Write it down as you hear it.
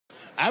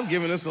I've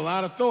given this a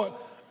lot of thought.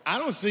 I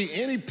don't see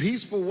any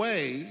peaceful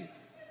way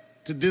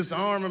to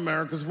disarm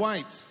America's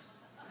whites.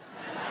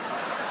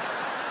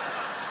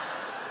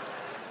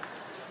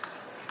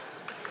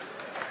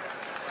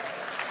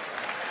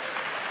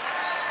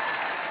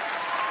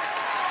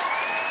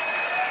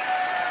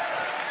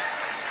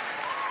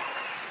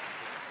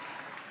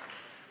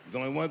 There's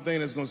only one thing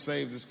that's going to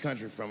save this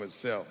country from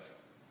itself.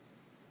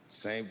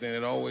 Same thing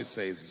that always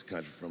saves this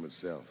country from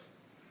itself.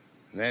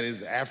 And that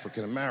is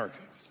African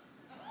Americans.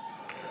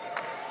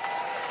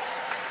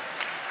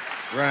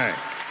 Right.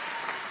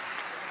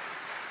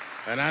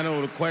 And I know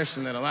the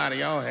question that a lot of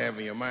y'all have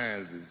in your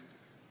minds is,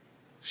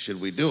 should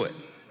we do it?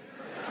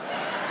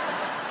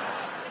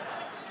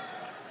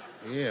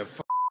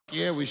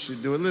 Yeah, we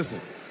should do it. Listen,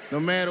 no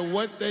matter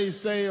what they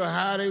say or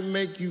how they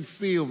make you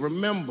feel,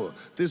 remember,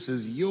 this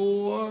is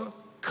your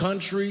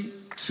country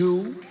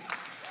too.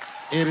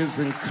 It is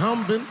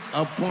incumbent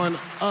upon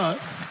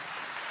us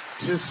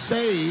to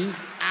save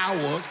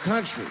our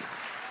country.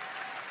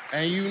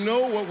 And you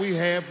know what we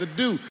have to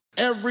do.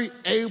 Every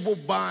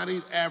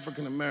able-bodied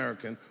African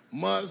American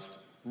must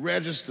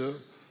register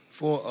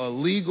for a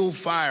legal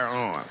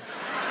firearm.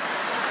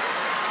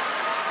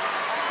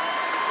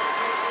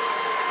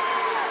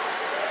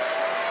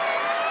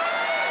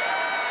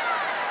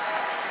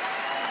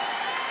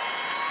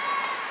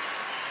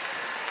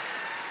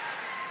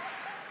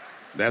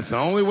 That's the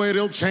only way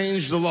they'll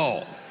change the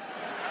law.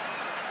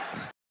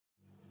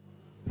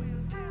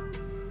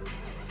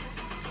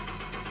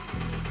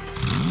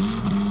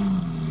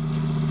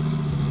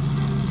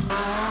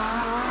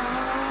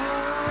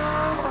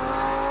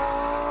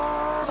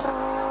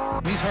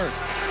 He's hurt.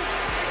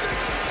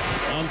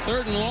 On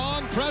third and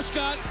long,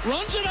 Prescott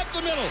runs it up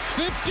the middle.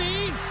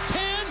 15,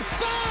 10,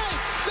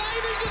 5,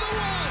 diving to the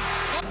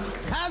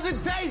 1. How's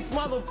it taste,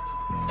 mother?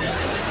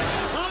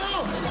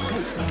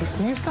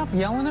 Can you stop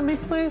yelling at me,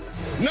 please?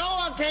 No,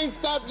 I can't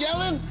stop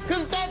yelling,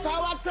 because that's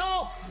how I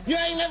talk. You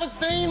ain't never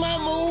seen my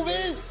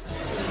movies?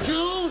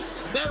 Juice,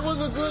 that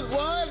was a good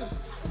one.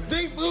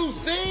 Deep Blue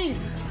Sea,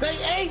 they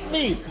ate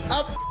me.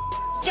 A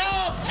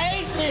shark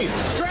ate me.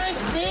 Drink,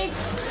 bitch.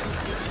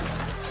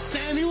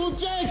 Samuel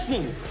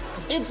Jackson,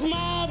 it's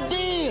my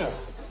beer.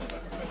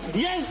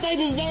 Yes, they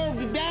deserve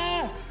to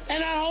die,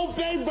 and I hope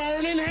they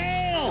burn in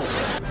hell.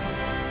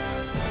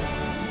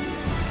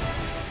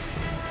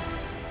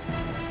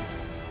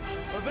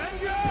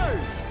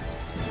 Avengers!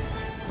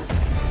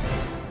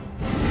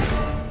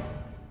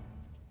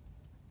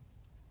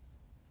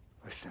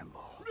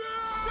 Assemble.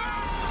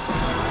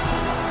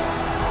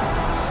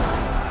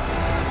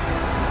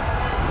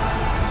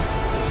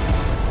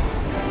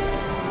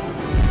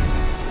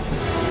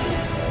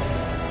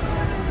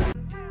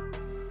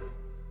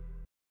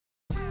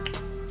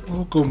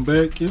 Welcome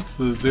back. It's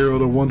the 0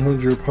 to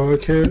 100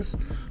 podcast.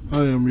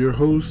 I am your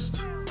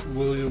host,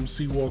 William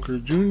C. Walker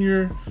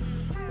Jr.,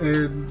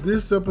 and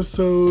this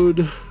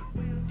episode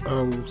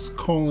I was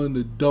calling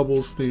the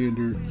double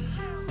standard,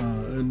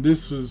 and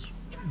this was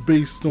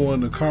based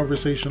on a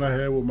conversation I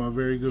had with my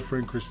very good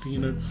friend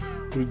Christina,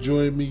 who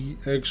joined me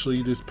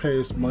actually this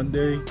past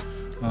Monday,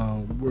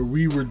 where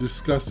we were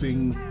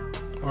discussing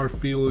our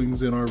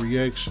feelings and our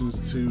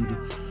reactions to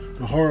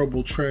the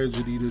horrible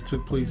tragedy that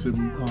took place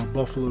in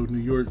Buffalo, New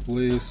York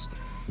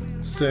last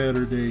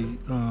Saturday.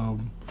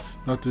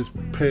 Not this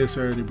past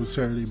Saturday, but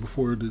Saturday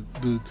before,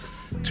 the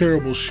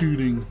terrible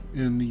shooting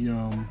in the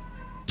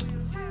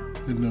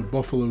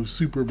Buffalo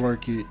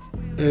supermarket.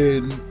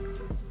 And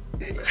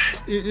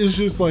it's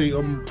just like,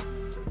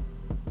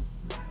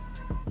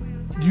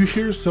 you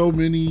hear so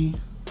many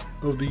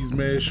of these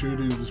mass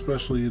shootings,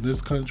 especially in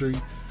this country,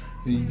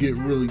 and you get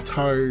really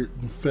tired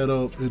and fed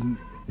up, and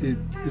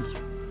it's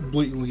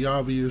blatantly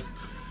obvious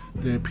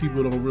that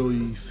people don't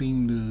really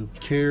seem to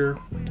care.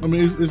 I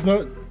mean, it's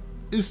not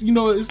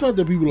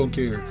that people don't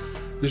care.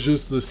 It's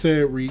just the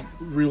sad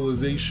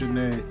realization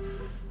that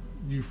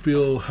you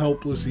feel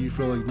helpless and you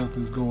feel like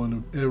nothing's going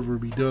to ever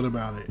be done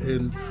about it.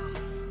 And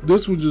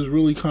this one just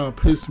really kind of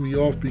pissed me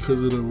off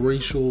because of the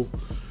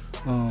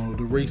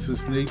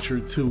racist nature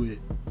to it,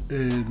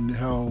 and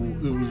how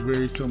it was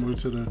very similar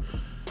to the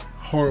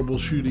horrible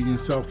shooting in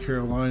South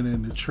Carolina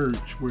in the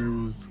church, where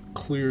it was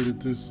clear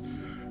that this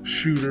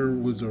shooter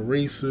was a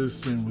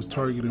racist and was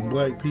targeting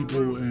black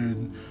people.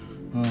 And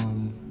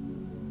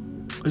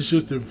it's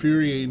just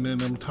infuriating,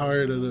 and I'm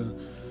tired of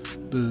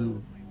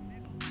the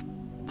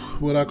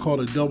what I call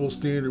a double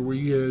standard, where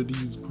you have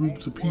these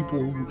groups of people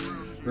who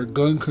are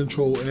gun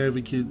control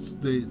advocates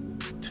that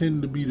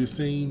tend to be the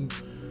same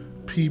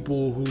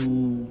people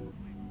who,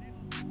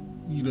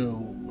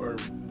 are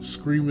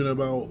screaming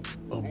about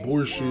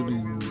abortion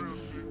and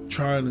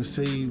trying to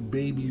save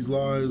babies'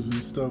 lives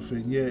and stuff,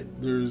 and yet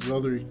there's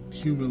other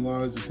human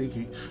lives that they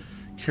can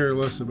care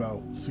less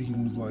about,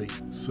 seems like.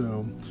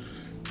 So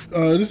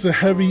this is a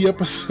heavy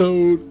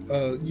episode.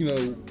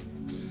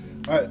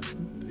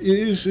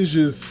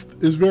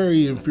 It's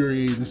very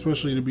infuriating,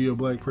 especially to be a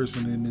black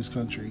person in this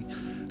country.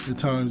 At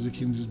times it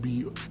can just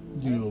be,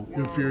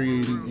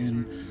 infuriating,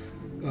 and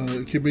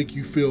It can make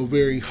you feel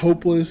very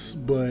hopeless,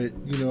 but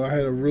I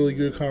had a really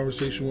good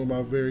conversation with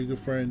my very good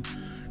friend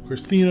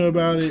Christina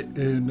about it,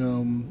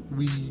 and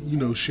we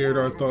shared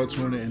our thoughts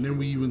on it, and then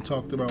we even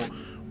talked about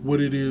what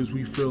it is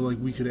we feel like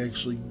we could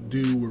actually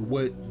do, or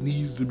what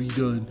needs to be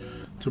done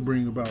to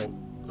bring about,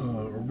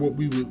 or what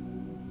we would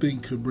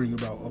think could bring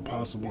about a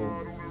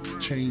possible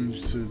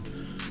change to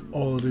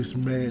all of this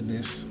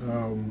madness.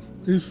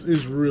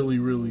 It's really,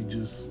 really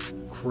just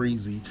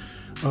crazy.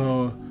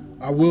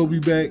 I will be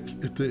back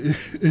at the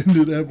end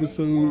of the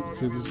episode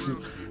because it's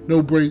just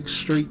no breaks,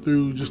 straight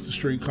through, just a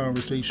straight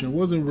conversation. It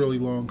wasn't a really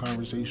long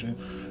conversation,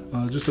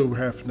 just over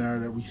half an hour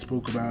that we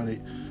spoke about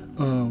it.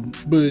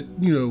 But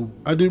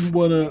I didn't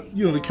want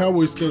to, the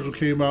Cowboys schedule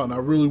came out and I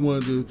really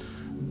wanted to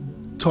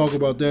talk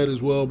about that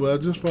as well, but I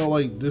just felt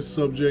like this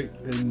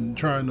subject and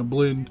trying to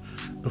blend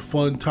the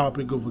fun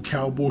topic of a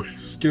Cowboys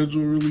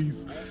schedule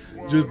release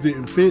just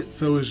didn't fit.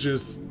 So it's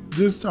just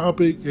this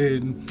topic,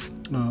 and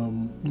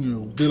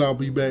then I'll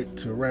be back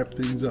to wrap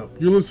things up.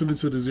 You're listening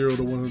to the 0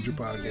 to 100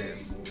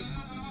 podcast.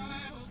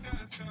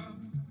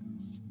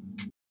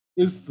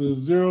 It's the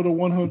 0 to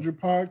 100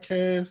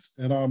 podcast,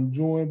 and I'm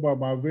joined by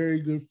my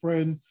very good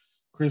friend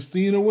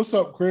Christina. What's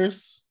up,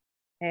 Chris?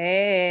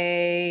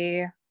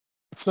 Hey.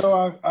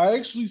 So I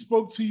actually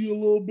spoke to you a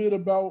little bit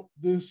about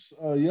this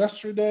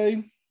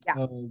yesterday.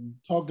 Yeah.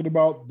 Talking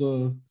about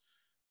the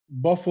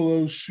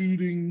Buffalo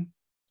shooting.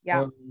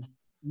 Yeah.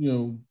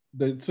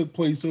 That took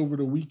place over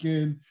the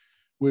weekend,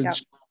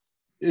 which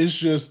is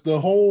just the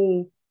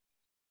whole.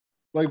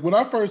 Like when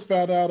I first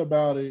found out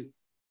about it,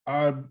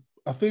 I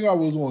think I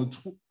was on.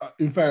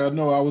 In fact, I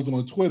know I was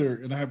on Twitter,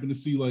 and I happened to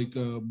see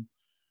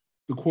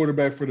the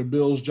quarterback for the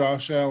Bills,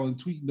 Josh Allen,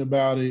 tweeting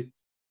about it.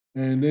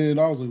 And then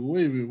I was like,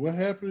 wait a minute, what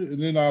happened?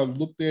 And then I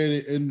looked at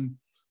it, and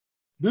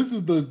this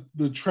is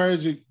the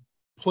tragic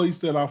place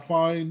that I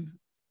find,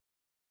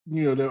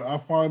 that I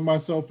find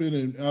myself in,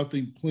 and I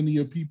think plenty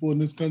of people in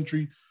this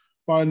country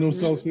find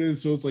themselves in.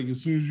 So it's like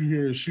as soon as you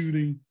hear a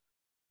shooting,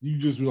 you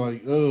just be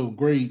like, oh,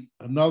 great,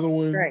 another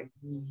one. Right.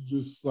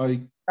 Just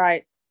like,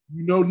 right.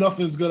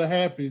 Nothing's going to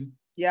happen.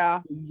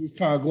 Yeah. You just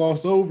kind of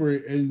gloss over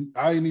it. And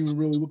I didn't even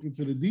really look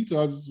into the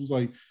detail. I just was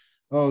like,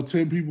 oh,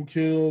 10 people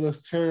killed.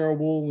 That's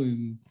terrible.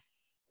 And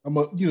I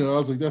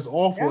was like, that's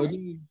awful. Yeah.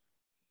 And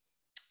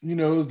then,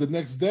 it was the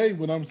next day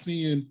when I'm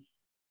seeing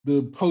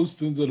the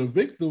postings of the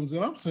victims,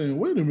 and I'm saying,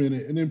 wait a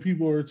minute. And then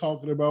people are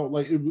talking about,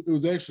 it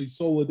was actually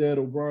Soledad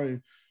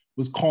O'Brien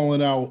was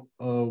calling out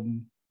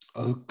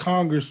a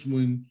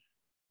congressman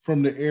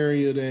from the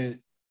area that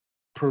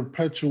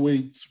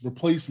perpetuates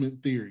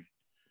replacement theory.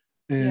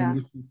 And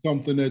which is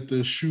something that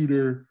the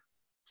shooter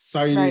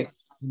cited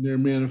in their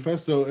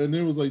manifesto. And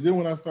it was like, then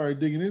when I started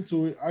digging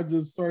into it, I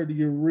just started to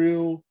get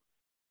real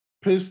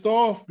pissed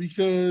off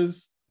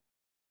because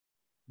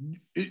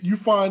you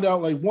find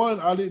out, one,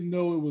 I didn't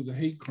know it was a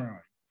hate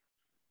crime.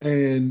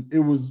 And it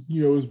was,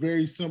 it was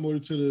very similar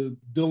to the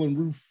Dylan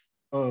Roof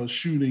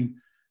shooting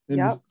in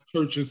the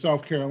church in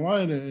South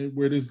Carolina,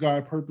 where this guy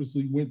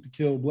purposely went to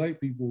kill Black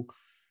people.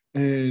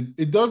 And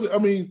it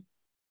doesn't,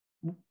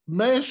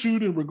 mass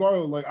shooting,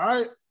 regardless,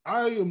 I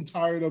am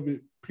tired of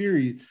it,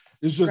 period.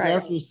 It's just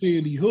after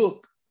Sandy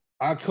Hook,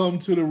 I come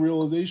to the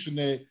realization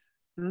that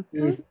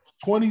if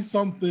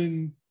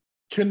 20-something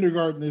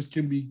kindergartners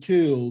can be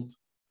killed,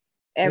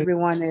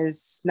 everyone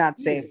is not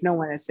safe. No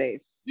one is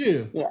safe.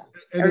 Yeah. Yeah.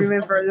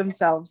 Everyone for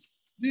themselves.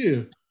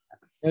 Yeah.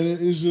 And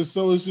it's just,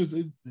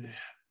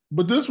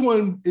 but this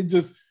one,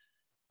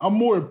 I'm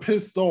more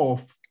pissed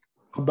off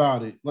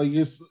about it.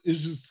 It's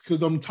just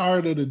because I'm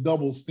tired of the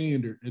double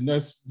standard, and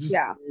that's just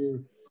where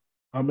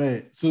I'm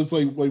at. So it's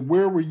like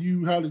where were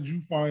you? How did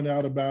you find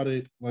out about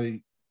it?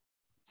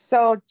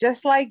 So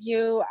just like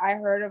you, I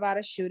heard about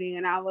a shooting,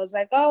 and I was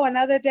like, oh,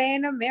 another day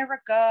in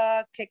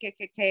America,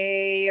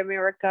 KKK,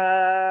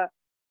 America,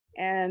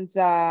 and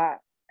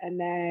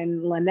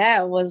then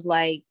Lynette was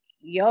like,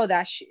 yo,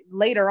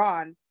 later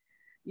on,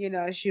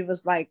 she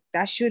was like,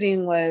 that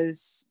shooting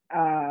was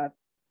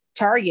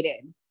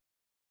targeted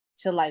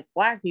to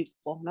Black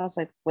people. And I was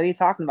like, what are you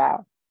talking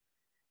about?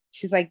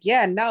 She's like,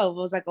 yeah, no, it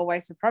was a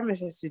white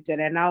supremacist who did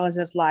it. And I was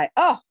just like,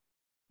 oh,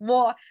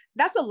 well,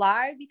 that's a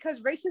lie,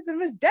 because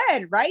racism is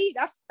dead, right?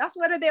 That's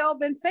what they all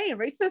been saying.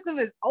 Racism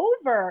is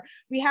over.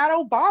 We had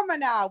Obama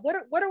now. What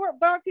are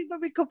Black people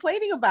be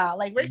complaining about?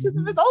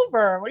 Racism is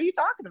over. What are you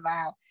talking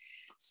about?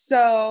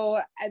 So,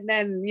 and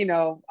then,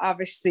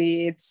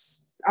 obviously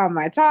it's on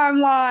my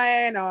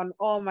timeline, on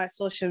all my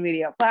social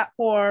media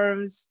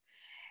platforms.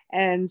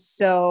 And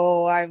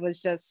so I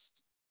was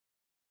just,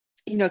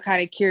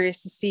 kind of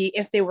curious to see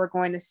if they were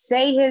going to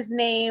say his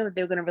name, if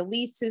they were going to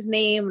release his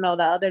name and all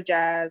the other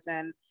jazz,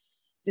 and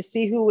to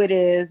see who it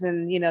is.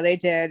 And, they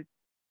did.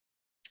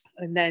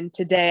 And then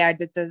today I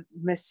did the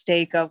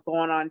mistake of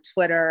going on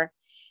Twitter,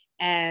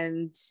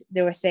 and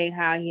they were saying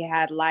how he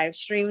had live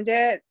streamed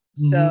it.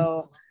 Mm-hmm.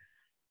 So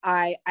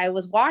I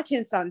was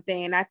watching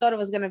something, and I thought it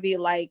was going to be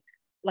like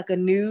a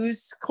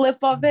news clip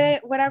of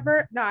it,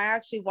 whatever. No, I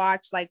actually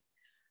watched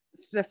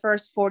the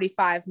first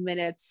 45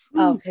 minutes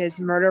of his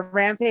murder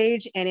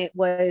rampage, and it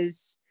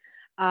was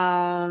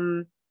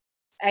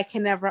I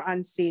can never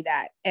unsee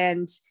that.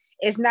 And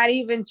it's not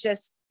even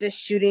just the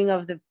shooting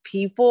of the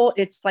people,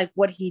 it's like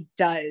what he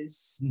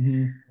does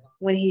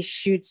when he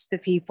shoots the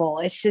people.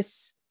 It's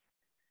just,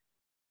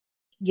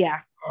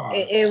 yeah.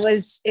 It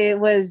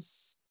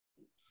was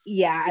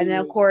yeah. And then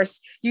of course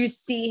you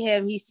see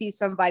him, he sees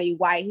somebody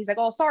white, he's like,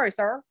 oh, sorry,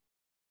 sir.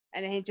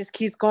 And then he just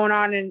keeps going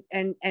on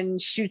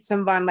and shoots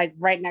someone like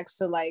right next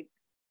to like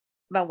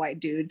the white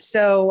dude.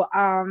 So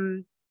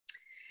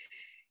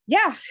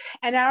yeah.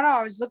 And I don't know,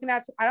 I was looking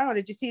at, I don't know,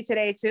 did you see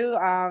today too,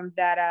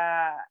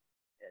 that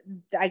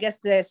I guess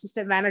the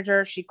assistant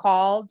manager, she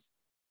called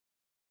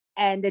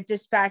and the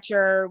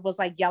dispatcher was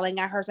like yelling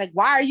at her. It's like,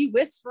 why are you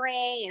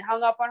whispering? And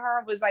hung up on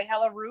her, was like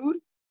hella rude.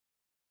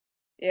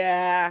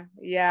 Yeah.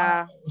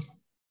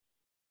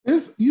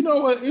 It's, you know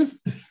what, it's,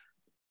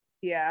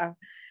 yeah.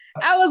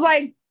 I was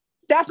like,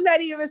 that's not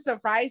even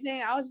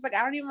surprising. I was just like,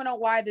 I don't even know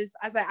why this,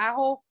 I was like, I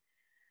don't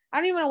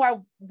even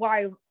know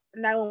why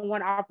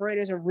 911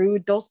 operators are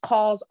rude. Those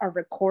calls are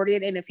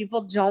recorded. And if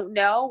people don't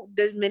know,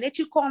 the minute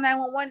you call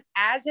 911,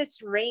 as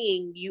it's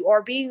ringing, you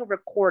are being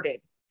recorded.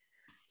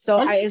 So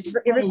it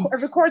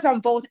records on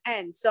both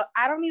ends. So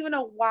I don't even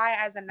know why,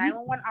 as a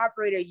 911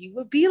 operator, you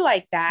would be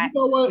like that.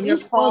 You know what? When your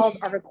calls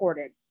are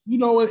recorded. You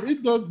know what?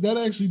 It does. That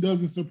actually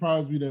doesn't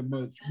surprise me that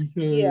much,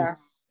 because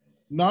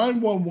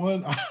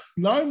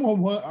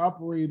 911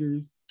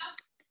 operators,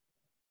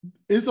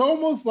 it's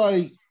almost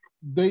like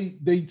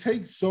they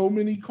take so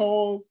many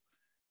calls.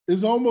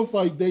 It's almost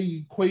like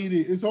they equate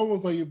it. It's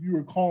almost like if you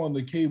were calling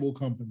the cable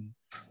company.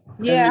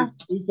 Yeah.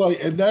 It's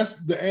like, and that's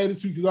the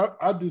attitude, because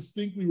I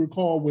distinctly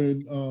recall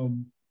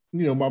when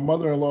my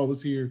mother-in-law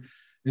was here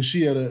and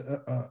she had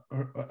a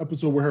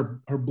episode where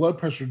her blood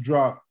pressure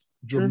dropped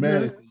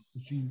dramatically.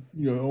 She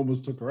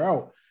almost took her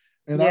out.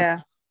 And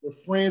the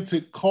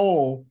frantic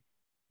call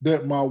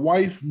that my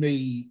wife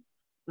made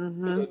to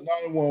the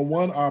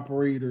 911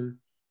 operator,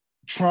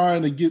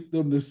 trying to get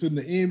them to send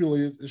the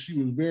ambulance, and she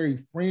was very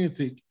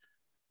frantic,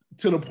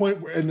 to the point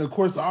where, and of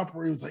course the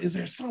operator was like, is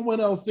there someone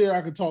else there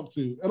I could talk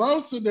to? And I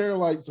was sitting there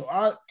like, so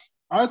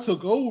I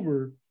took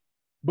over,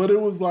 but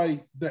it was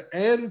like the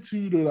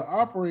attitude of the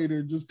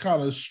operator just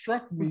kind of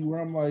struck me, where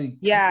I'm like,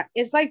 yeah,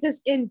 it's like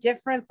this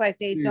indifference, like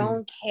they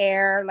don't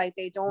care, like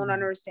they don't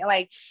understand.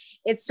 Like,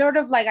 it's sort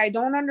of like, I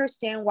don't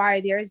understand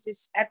why there's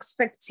this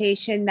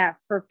expectation that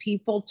for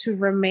people to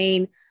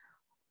remain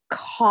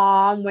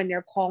calm when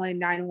they're calling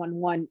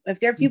 911. If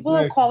there are people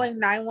who are calling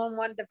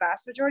 911 the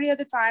vast majority of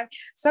the time,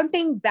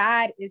 something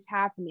bad is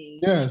happening.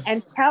 Yes.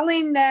 And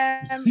telling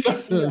them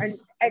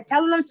and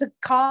telling them to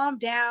calm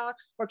down,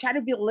 or try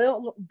to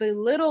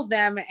belittle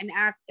them and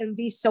act and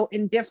be so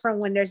indifferent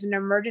when there's an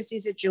emergency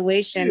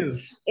situation.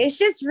 It's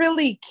just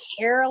really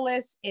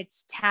careless.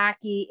 It's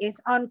tacky.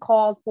 It's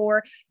uncalled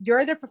for.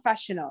 You're the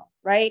professional,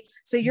 right?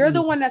 So you're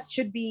the one that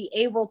should be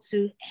able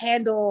to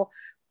handle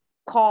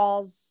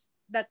calls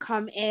that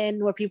come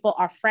in where people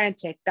are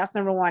frantic. That's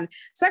number one.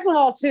 Second of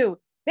all, too,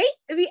 they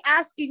be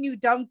asking you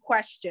dumb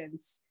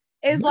questions.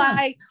 It's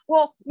like,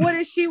 well, what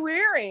is she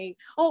wearing?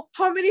 Oh,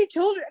 how many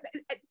children?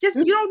 Just,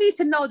 you don't need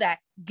to know that.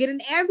 Get an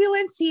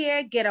ambulance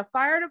here, get a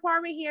fire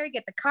department here,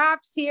 get the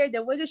cops here.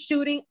 There was a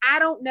shooting. I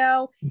don't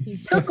know. He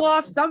took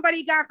off.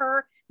 Somebody got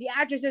hurt. The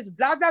address is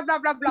blah, blah, blah,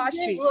 blah, blah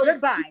street.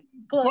 Goodbye.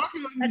 I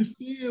can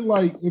understand,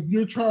 like, if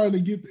you're trying to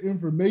get the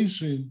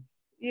information,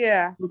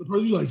 the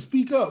person, you like,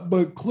 speak up,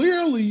 but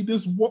clearly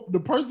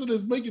the person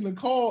that's making the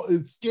call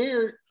is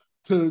scared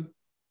to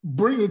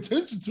bring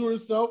attention to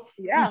herself.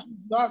 So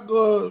she's not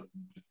good,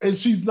 and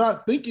she's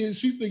not thinking.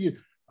 She's thinking,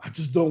 I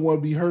just don't want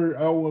to be heard.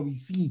 I don't want to be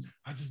seen.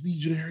 I just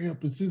need you to hurry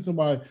up and send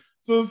somebody.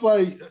 So it's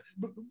like,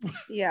 but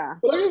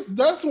I guess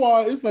that's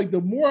why it's like,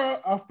 the more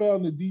I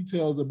found the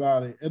details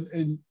about it,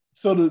 and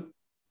so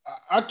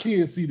I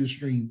can't see the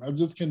stream. I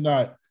just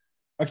cannot.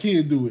 I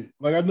can't do it.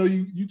 Like, I know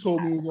you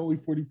told me it was only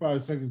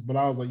 45 seconds, but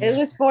I was like, it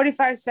was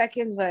 45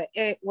 seconds, but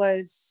it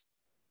was,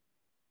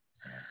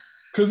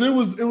 because it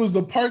was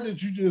the part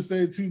that you just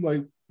said too,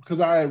 like,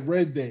 because I had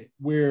read that,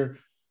 where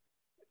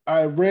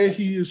I read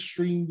he had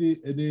streamed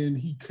it, and then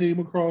he came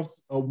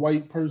across a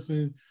white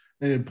person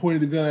and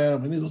pointed the gun at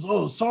him, and he goes,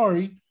 "Oh,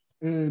 sorry,"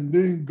 and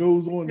then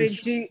goes on.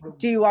 Do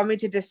you want me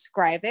to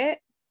describe it?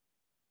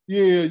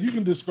 Yeah, you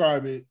can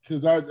describe it,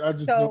 because I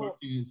just know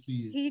I can't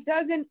see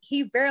it.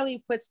 He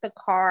barely puts the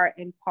car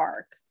in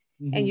park.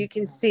 And you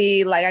can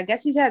see, like, I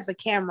guess he has a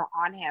camera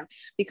on him,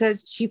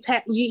 because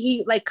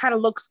he like kind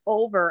of looks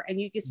over, and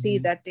you can see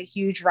that the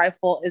huge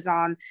rifle is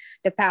on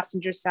the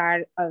passenger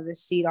side of the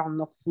seat on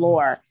the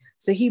floor.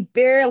 So he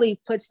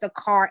barely puts the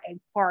car in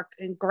park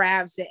and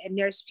grabs it, and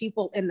there's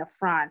people in the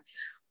front.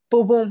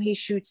 Boom, boom, he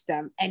shoots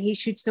them, and he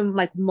shoots them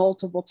like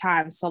multiple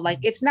times. So like,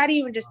 it's not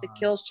even just a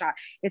kill shot.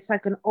 It's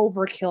like an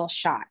overkill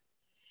shot.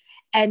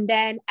 And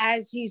then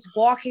as he's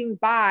walking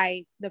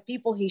by the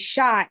people he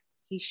shot,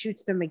 he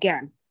shoots them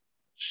again.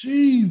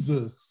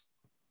 Jesus.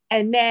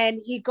 And then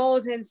he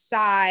goes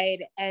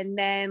inside, and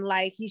then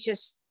like, he's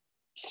just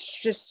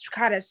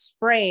kind of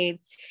sprayed,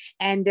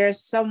 and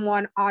there's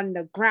someone on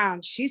the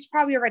ground. She's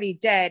probably already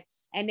dead.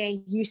 and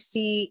then you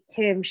see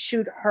him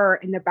shoot her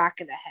in the back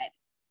of the head.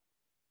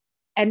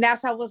 And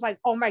that's how I was like,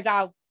 oh my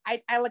God.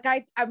 I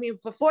mean,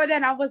 before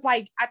then I was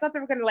like, I thought they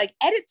were going to like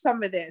edit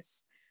some of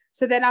this.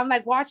 So then I'm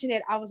like watching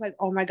it. I was like,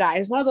 oh my God.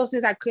 It's one of those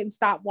things I couldn't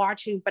stop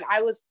watching, but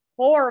I was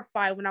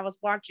horrified when I was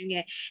watching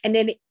it. And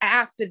then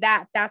after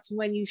that, that's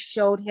when you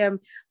showed him,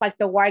 like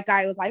the white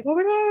guy was like, oh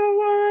my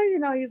God, you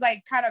know, he's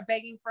like kind of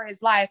begging for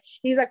his life.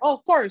 He's like,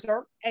 oh, sorry,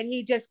 sir. And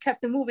he just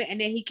kept it moving.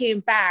 And then he came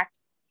back,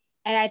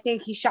 and I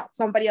think he shot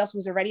somebody else who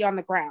was already on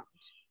the ground.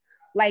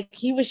 Like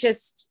he was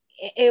just,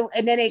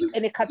 and then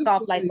it cuts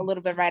off like a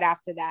little bit right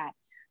after that.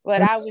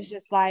 But I was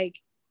just like,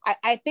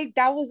 I think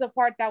that was the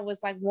part that was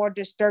like more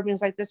disturbing.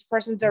 It's like, this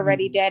person's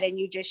already dead, and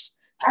you just,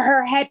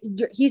 her head,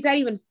 he's not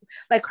even,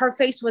 like her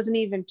face wasn't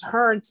even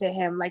turned to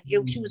him. Like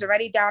she was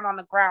already down on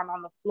the ground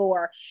on the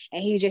floor,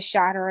 and he just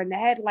shot her in the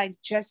head, like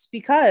just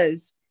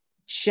because.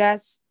 It's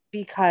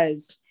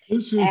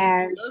just,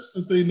 and that's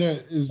the thing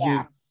that is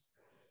just,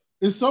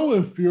 it's so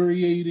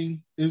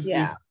infuriating. It's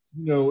you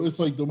know, it's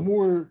like the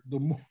more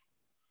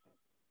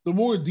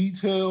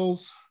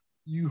details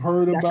you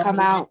heard that about come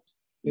out.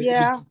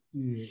 And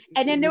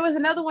then there was was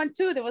another one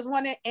too. There was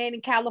one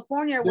in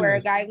California where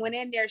a guy went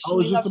in there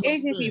shooting up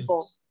Asian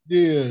people.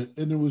 Yeah,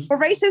 and it was. But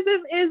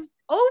racism is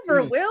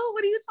over, Will.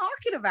 What are you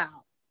talking about?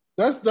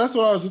 That's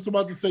what I was just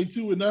about to say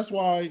too, and that's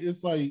why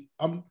it's like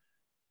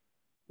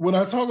when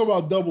I talk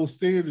about double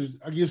standards,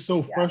 I get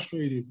so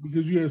frustrated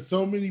because you have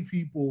so many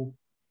people.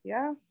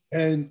 Yeah.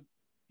 And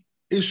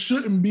it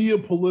shouldn't be a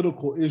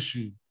political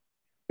issue.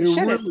 It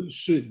really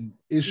shouldn't.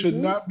 It should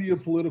not be a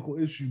political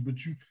issue, but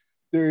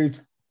there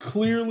is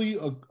clearly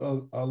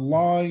a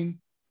line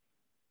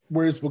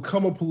where it's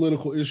become a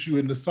political issue,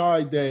 and the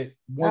side that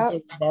wants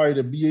everybody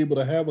to be able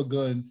to have a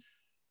gun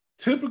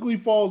typically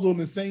falls on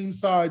the same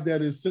side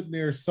that is sitting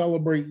there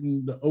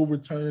celebrating the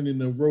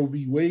overturning of Roe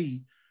v.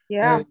 Wade.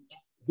 Yeah. And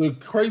the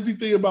crazy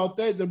thing about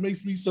that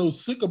makes me so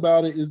sick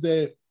about it is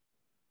that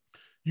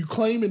you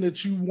claiming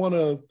that you want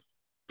to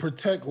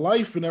protect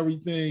life and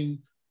everything,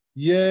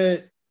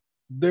 yet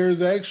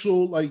there's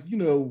actual, like, you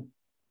know,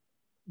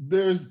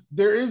 there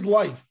is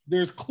life,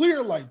 there's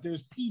clear life,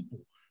 there's people,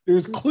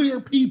 there's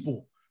clear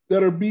people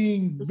that are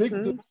being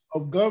victims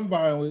of gun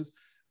violence,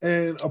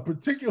 and a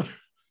particular,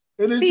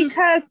 and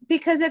it's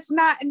because it's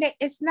not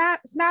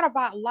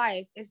about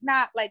life. It's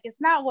not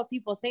what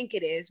people think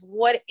it is.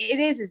 What it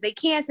is they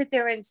can't sit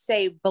there and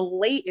say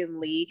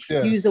blatantly,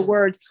 use the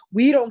words,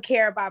 we don't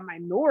care about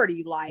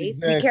minority life,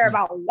 we care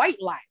about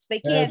white lives. They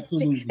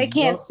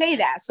can't say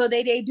that. So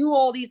they do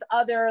all these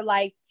other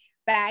like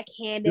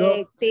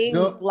backhanded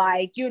things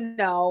like, you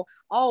know,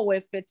 oh,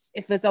 if it's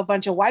a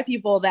bunch of white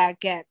people that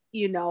get,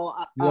 you know,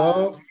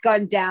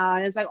 gunned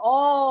down, it's like,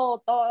 oh,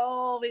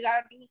 we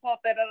gotta do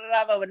something.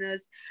 But when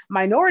there's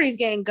minorities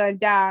getting gunned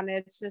down,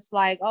 it's just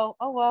like, oh,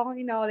 well,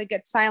 you know, they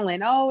get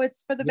silent. Oh,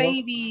 it's for the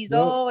babies.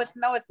 Oh, it's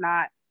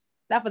not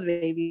for the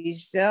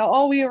babies.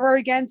 Oh, we were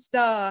against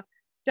death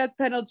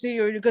penalty,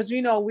 or because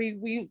you know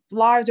we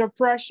lives are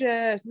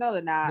precious. No,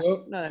 they're not.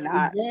 No, they're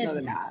not. Exactly. No,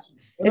 they're not.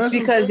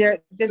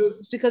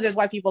 It's because there's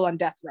white people on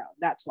death row.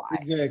 That's why.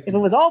 Exactly. If it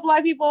was all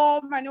black people,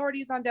 all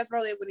minorities on death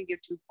row, they wouldn't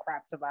give two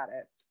craps about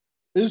it.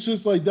 It's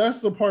just like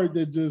that's the part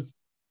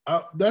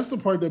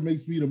that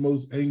makes me the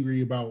most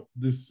angry about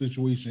this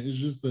situation. It's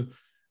just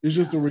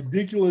a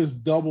ridiculous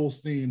double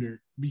standard,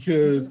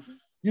 because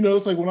you know,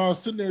 it's like when I was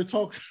sitting there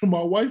talking to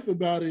my wife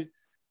about it,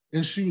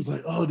 and she was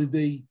like, "Oh, did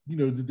they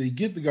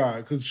get the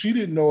guy?" Because she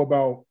didn't know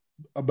about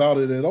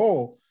it at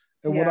all.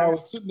 And when I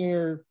was sitting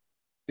there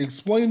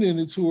explaining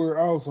it to her,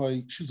 I was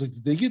like, she was like,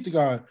 "Did they get the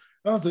guy?" And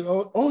I was like,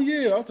 "Oh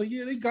yeah." I was like,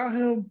 "Yeah, they got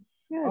him.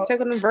 Yeah, took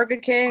him to Burger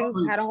King,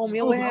 had a whole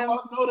meal with him." I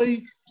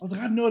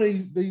know they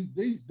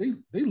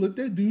looked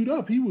that dude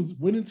up. He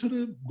went into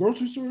the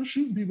grocery store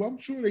shooting people. I'm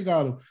sure they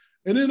got him.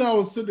 And then I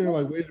was sitting there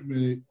like, wait a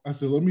minute. I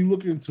said, let me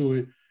look into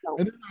it. No,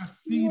 and then I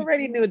see, you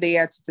already knew the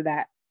answer to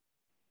that.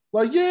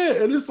 Like,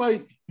 yeah, and it's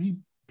like he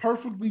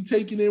perfectly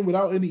taken in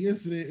without any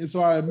incident. And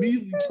so I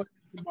immediately put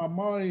it in my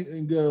mind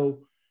and go,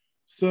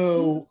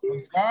 so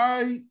a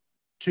guy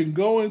can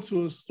go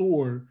into a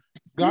store,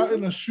 got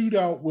in a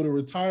shootout with a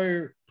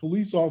retired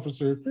police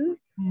officer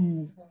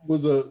who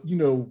was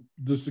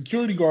the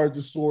security guard at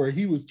the store.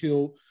 He was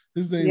killed.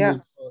 His name was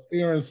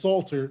Aaron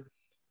Salter.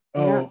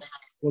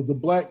 Was a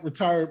black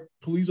retired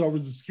police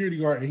officer, security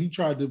guard, and he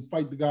tried to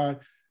fight the guy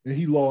and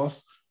he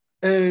lost.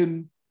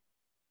 And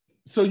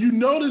so you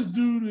know this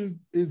dude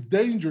is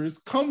dangerous,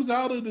 comes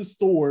out of the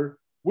store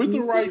with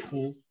a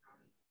rifle,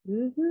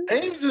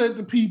 aims it at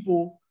the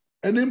people,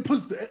 and then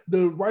puts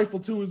the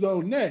rifle to his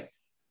own neck.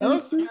 And I'm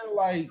sitting there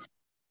like,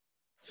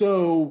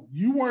 so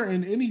you weren't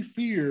in any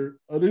fear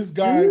of this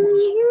guy with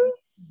a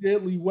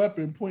deadly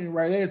weapon pointing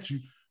right at you,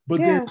 but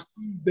there's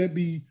that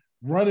be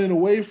running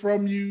away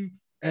from you,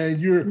 and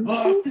you're,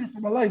 I fear for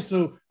my life,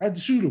 so I had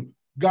to shoot him.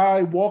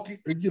 Guy walking,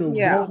 going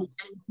to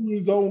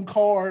his own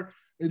car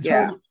and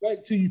turning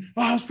back to you.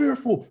 I was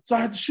fearful, so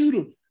I had to shoot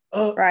him.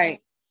 Right.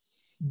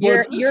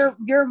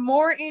 You're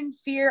more in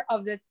fear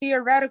of the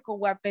theoretical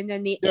weapon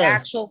than the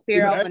actual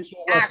fear of an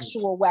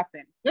actual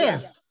weapon.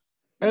 Yes.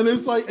 And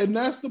it's like, and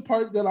that's the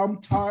part that I'm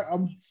tired.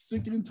 I'm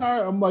sick and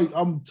tired. I'm like,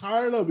 I'm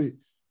tired of it.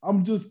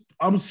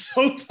 I'm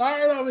so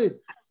tired of it.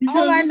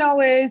 All I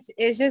know is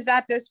it's just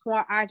at this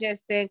point, I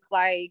just think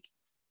like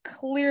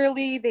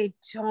clearly they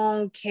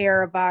don't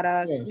care about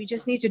us. Yes. We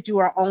just need to do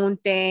our own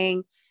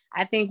thing.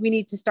 I think we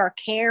need to start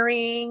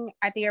carrying.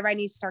 I think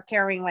everybody needs to start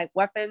carrying like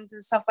weapons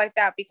and stuff like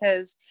that,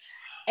 because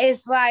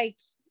it's like,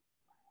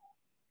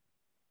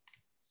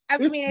 I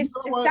mean,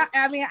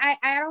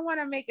 I don't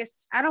want to make it,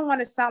 I don't want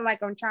to sound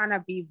like I'm trying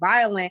to be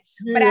violent,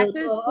 but at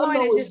this point,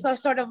 it's just so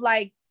sort of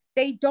like,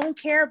 they don't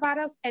care about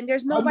us and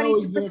there's nobody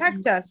to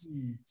protect us.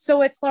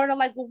 So it's sort of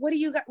like, well, what are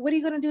you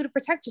going to do to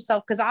protect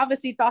yourself? Because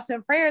obviously thoughts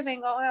and prayers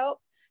ain't going to help.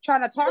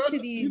 Trying to talk to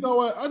these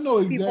I know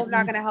exactly people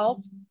not going to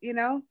help, you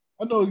know?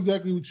 I know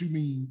exactly what you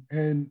mean.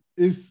 And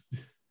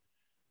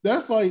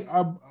that's like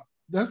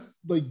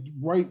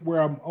right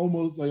where I'm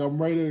almost like, I'm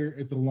right there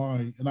at the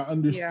line, and I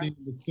understand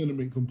the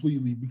sentiment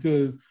completely,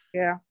 because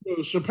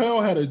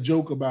Chappelle had a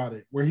joke about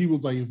it where he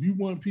was like, if you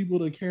want people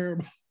to care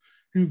about,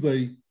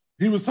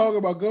 he was talking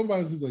about gun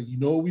violence. He's like, you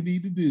know what we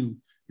need to do?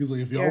 He's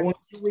like, if y'all want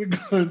to get rid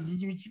of guns, this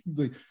is what he's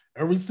like,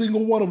 every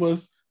single one of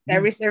us,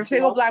 every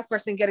single Black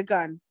person get a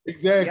gun.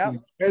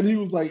 Exactly. Yep. And he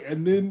was like,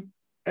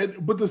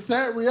 but the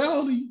sad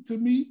reality to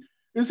me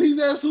is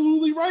he's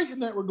absolutely right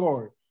in that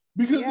regard.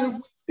 Because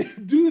if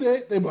we do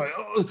that, they're like,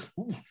 oh,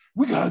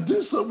 we gotta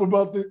do something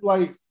about this.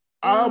 Like,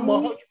 I'm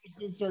 100%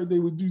 certain they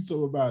would do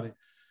something about it.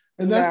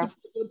 And that's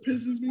what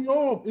pisses me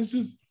off. It's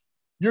just,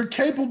 you're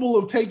capable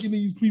of taking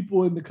these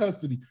people into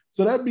custody.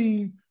 So that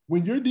means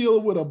when you're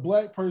dealing with a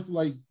Black person,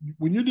 like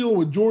when you're dealing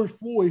with George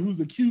Floyd, who's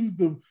accused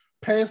of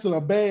passing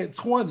a bad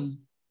 20,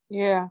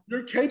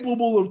 you're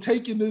capable of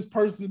taking this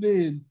person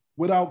in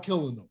without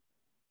killing them.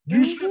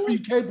 You should be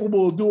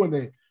capable of doing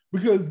that,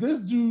 because this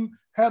dude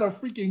had a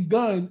freaking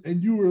gun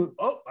and you were,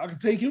 I can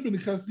take him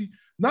into custody.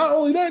 Not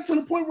only that, to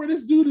the point where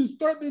this dude is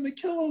starting to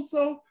kill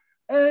himself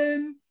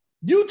and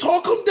you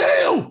talk him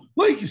down.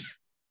 Like,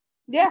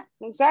 yeah,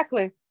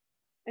 exactly.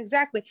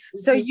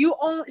 So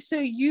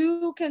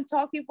you can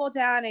talk people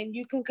down and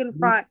you can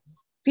confront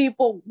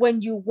people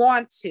when you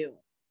want to.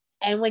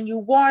 And when you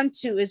want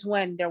to is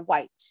when they're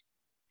white.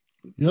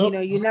 Yep. You know,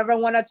 you never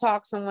want to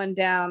talk someone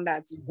down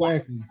that's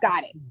white.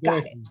 Got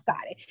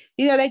it.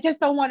 You know, they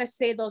just don't want to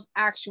say those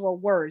actual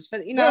words.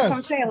 But you know what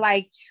I'm saying?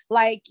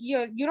 Like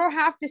you don't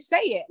have to say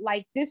it.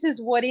 Like, this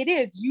is what it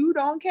is. You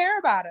don't care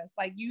about us.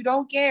 Like, you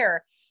don't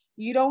care.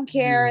 You don't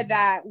care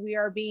that we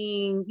are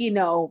being, you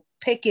know,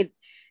 picket,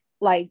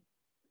 like,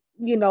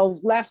 you know,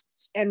 left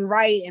and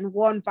right and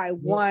one by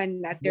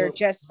one, that they're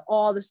just,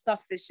 all the stuff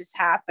is just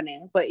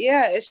happening. But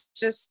yeah, it's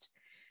just,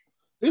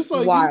 it's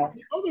like wild.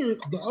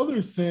 The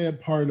other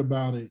sad part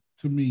about it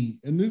to me,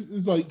 and this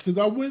is like, because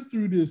I went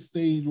through this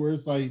stage where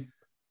it's like,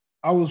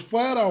 I was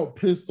flat out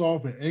pissed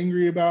off and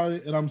angry about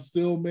it, and I'm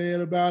still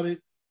mad about it.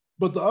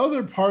 But the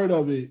other part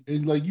of it,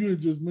 and like you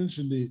had just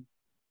mentioned it,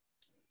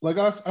 like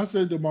I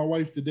said to my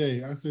wife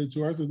today, I said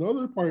the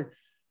other part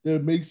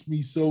that makes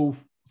me so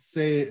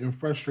sad and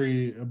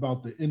frustrated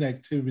about the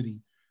inactivity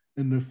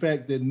and the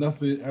fact that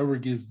nothing ever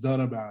gets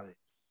done about it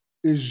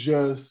is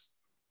just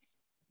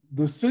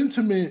the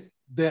sentiment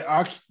that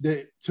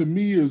to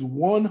me is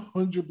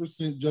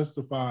 100%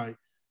 justified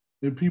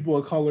in people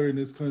of color in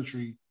this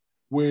country,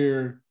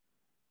 where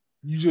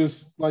you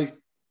just like,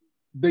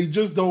 they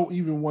just don't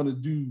even want to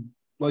do,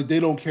 like, they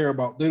don't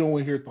want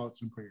to hear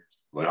thoughts and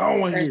prayers. Like, I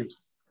don't want to hear it.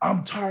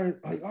 I'm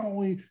tired. Like, I don't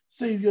want to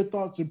save your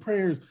thoughts and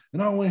prayers,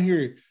 and I don't want to hear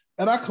it.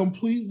 And I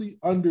completely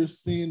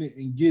understand it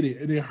and get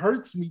it. And it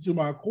hurts me to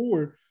my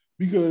core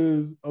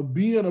because of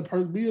being a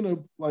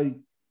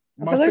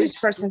religious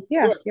person.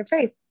 Yeah, your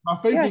faith. My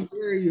faith is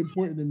very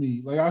important to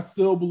me. Like, I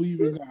still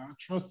believe in God. I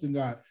trust in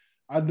God.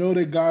 I know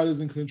that God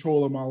is in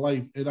control of my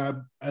life.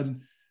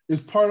 And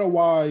it's part of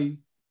why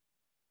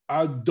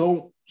I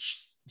don't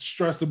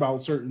stress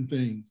about certain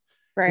things.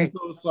 Right. And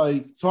so it's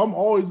like, so I'm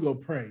always going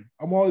to pray.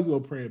 I'm always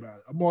going to pray about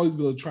it. I'm always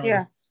going to try to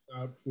ask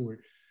God for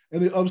it.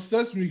 And it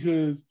upsets me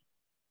because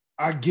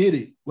I get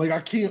it. Like, I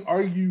can't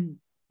argue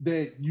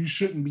that you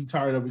shouldn't be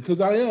tired of it, because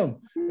I am.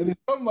 And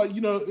it's something like,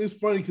 you know, it's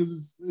funny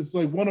because it's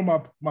like one of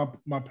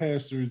my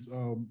pastors,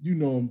 you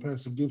know him,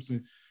 Pastor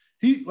Gibson.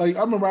 He, like,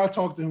 I remember I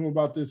talked to him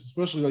about this,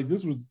 especially like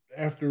this was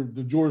after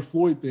the George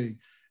Floyd thing.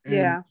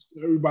 And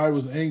everybody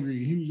was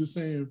angry. He was just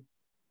saying,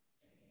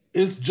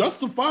 it's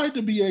justified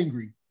to be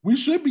angry. We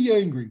should be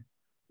angry.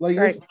 Like,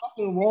 there's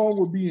nothing wrong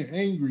with being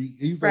angry.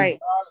 He's like,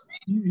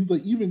 he's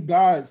like, even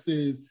God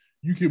says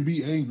you can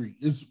be angry.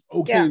 It's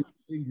okay to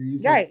be angry.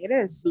 He's like, it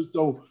is. Just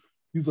don't.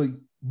 He's like,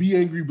 be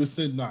angry, but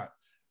sin not.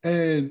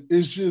 And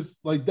it's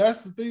just like,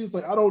 that's the thing. It's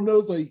like, I don't know.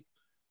 It's like,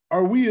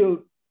 are we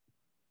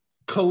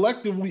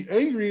collectively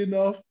angry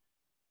enough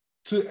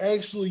to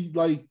actually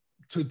like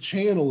to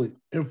channel it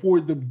and for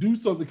it to do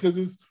something?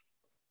 Because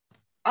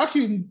I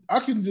can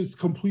just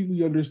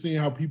completely understand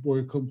how people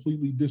are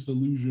completely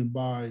disillusioned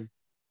by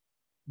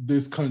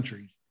this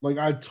country. Like,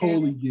 I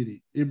totally get it.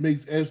 It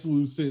makes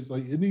absolute sense.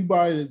 Like,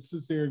 anybody that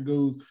sits there and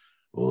goes,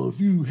 "Oh, if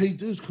you hate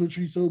this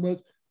country so much,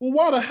 well,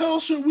 why the hell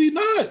should we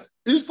not?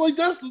 It's like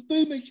that's the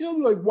thing that killed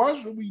me. Like, why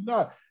should we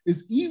not?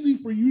 It's easy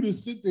for you to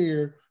sit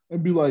there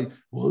and be like,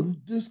 well,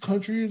 this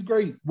country is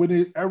great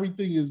when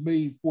everything is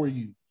made for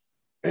you.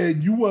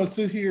 And you want to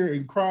sit here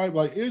and cry.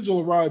 Like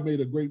Angela Rye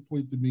made a great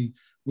point to me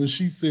when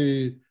she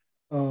said,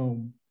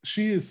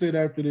 she had said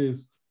after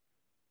this,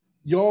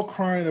 y'all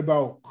crying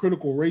about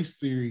critical race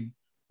theory.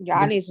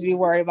 Y'all need to be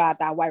worried about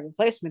that white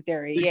replacement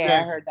theory. Exactly.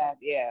 Yeah, I heard that.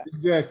 Yeah.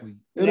 Exactly.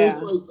 And it's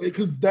like,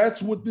 because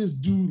that's what this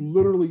dude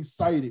literally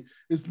cited.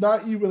 It's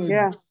not even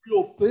a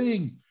real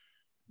thing.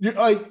 You're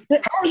like,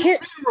 how are you being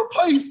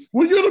replaced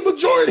when you're the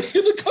majority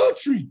in the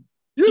country?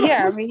 You know?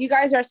 Yeah, I mean, you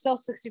guys are still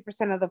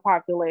 60% of the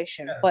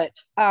population, but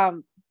yeah.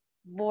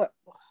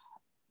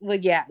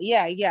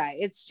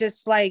 It's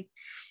just like,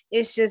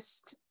 it's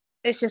just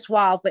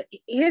wild. But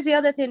here's the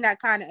other thing that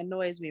kind of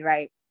annoys me,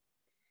 right?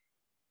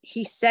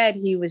 He said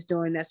he was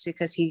doing this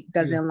because he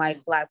doesn't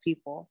like Black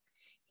people.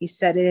 He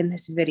said it in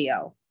his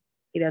video.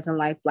 He doesn't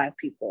like Black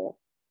people.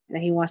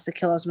 And he wants to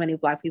kill as many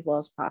Black people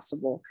as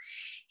possible.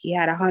 He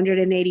had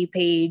 180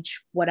 page,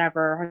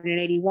 whatever,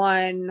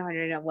 181,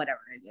 100,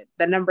 whatever.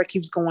 The number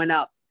keeps going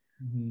up.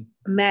 Mm-hmm.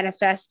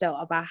 Manifesto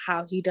about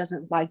how he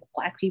doesn't like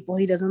Black people.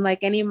 He doesn't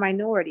like any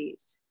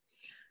minorities.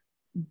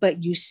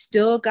 But you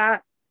still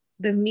got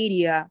the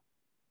media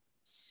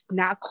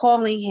not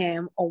calling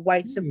him a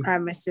white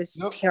supremacist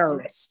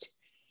terrorist.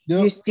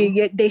 Yep.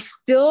 They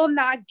still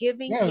not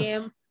giving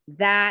him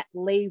that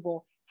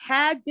label.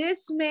 Had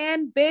this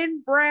man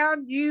been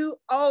brown, you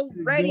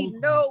already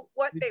know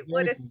what they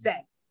would have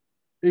said.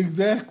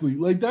 Exactly.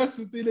 Like that's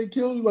the thing that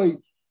killed me. Like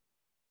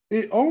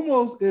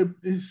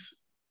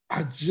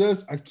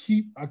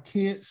I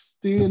can't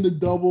stand the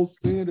double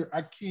standard.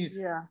 I can't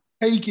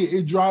take it.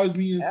 It drives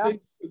me insane.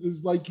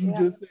 It's like you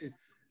just said.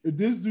 If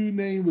this dude's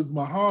name was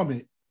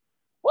Muhammad,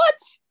 what?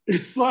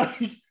 It's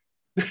like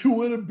it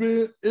would have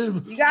been.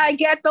 You gotta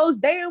get those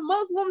damn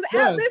Muslims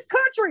out of this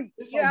country.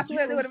 That's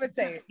what they would have been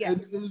saying.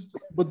 Yes,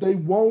 but they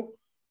won't.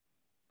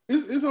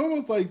 It's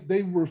almost like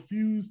they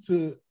refuse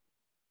to.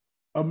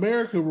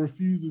 America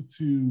refuses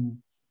to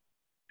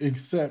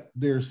accept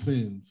their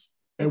sins,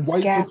 and it's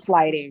white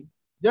gaslighting.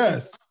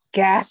 Yes.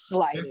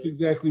 Gaslighting. That's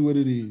exactly what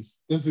it is.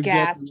 That's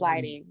exactly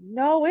gaslighting.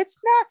 No, it's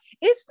not.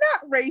 It's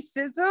not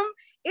racism.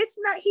 It's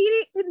not.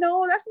 He didn't.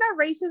 No, that's not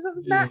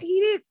racism. Not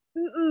he did.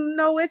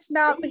 No, it's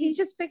not. But he's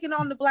just picking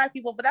on the Black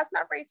people. But that's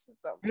not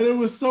racism. And it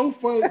was so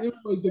fun. It was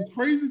like the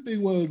crazy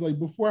thing was like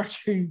before I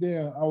came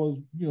down, I was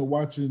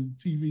watching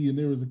TV and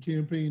there was a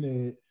campaign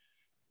ad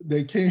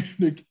that came.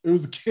 It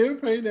was a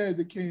campaign ad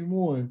that came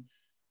on,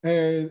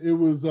 and it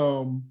was they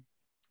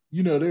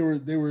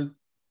were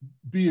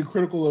being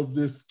critical of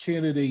this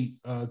candidate,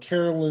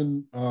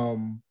 Carolyn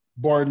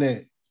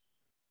Barnett.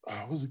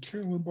 Was it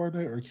Carolyn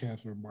Barnett or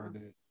Catherine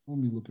Barnett? Let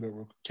me look it up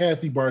real quick.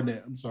 Kathy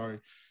Barnett, I'm sorry.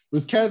 It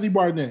was Kathy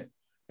Barnett,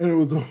 and it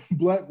was a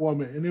Black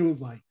woman, and it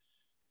was like,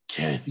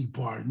 Kathy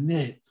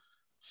Barnett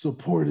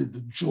supported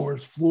the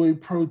George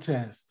Floyd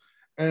protest.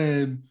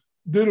 And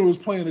then it was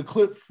playing a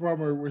clip from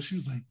her where she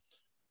was like,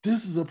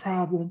 this is a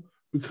problem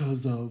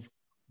because of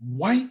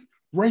white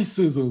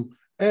racism.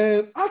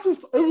 And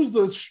it was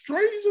the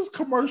strangest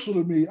commercial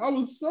to me. I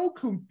was so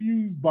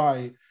confused by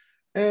it.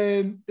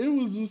 And it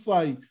was just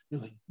like,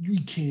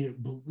 you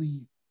can't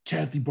believe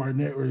Kathy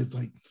Barnett. Or it's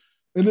like,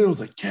 and then it was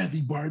like,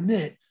 Kathy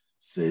Barnett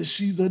says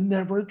she's a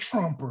never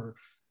Trumper.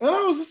 And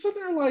I was just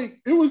sitting there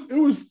like, it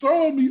was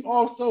throwing me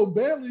off so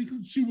badly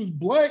because she was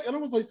Black. And I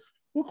was like,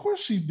 well, of course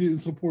she didn't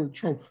support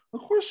Trump.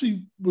 Of course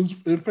she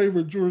was in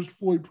favor of George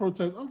Floyd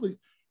protests. I was like,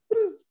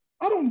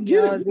 I don't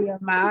get it. The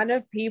amount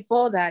of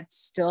people that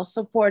still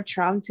support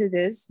Trump to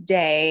this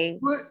day,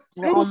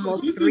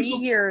 almost 3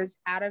 years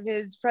out of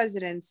his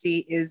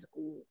presidency is,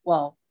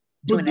 like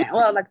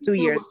 2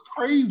 years. It's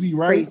crazy,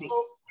 right? Crazy.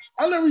 So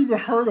I never even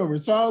heard of her.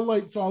 So I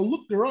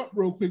looked her up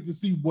real quick to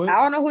see what. I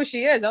don't know who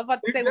she is. I was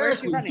about to say, where is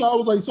she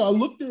running? So I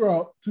looked her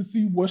up to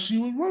see what she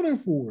was running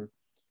for.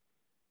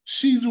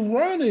 She's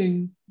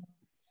running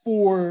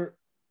for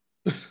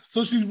the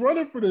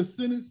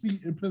Senate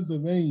seat in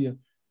Pennsylvania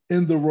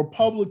in the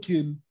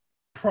Republican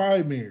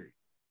primary.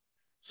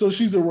 So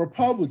she's a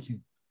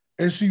Republican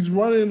and she's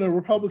running a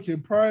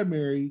Republican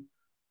primary.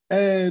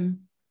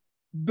 And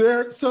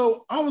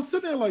so I was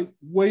sitting there like,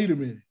 wait a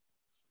minute.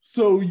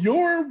 So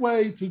your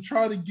way to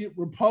try to get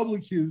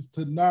Republicans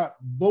to not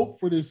vote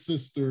for this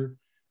sister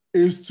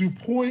is to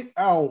point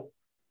out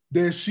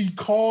that she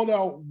called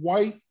out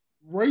white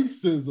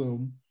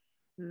racism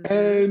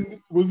and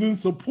was in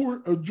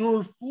support of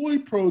George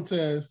Floyd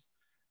protests.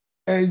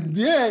 And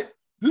yet,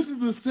 this is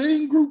the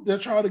same group that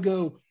try to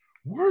go,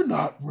 we're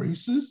not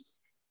racist,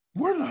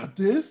 we're not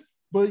this,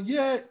 but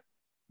yet,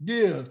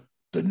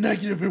 the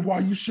negative and why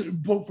you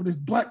shouldn't vote for this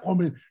Black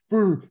woman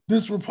for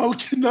this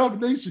Republican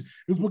nomination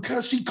is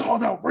because she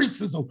called out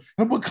racism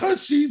and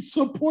because she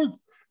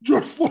supports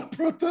George Floyd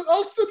protests. I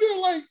was sitting there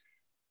like,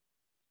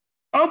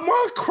 am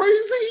I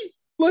crazy?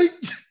 Like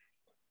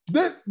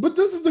that, but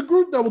this is the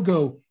group that will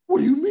go, what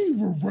do you mean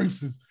we're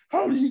racist?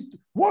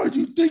 Why do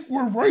you think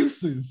we're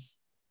racist?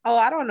 Oh,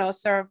 I don't know,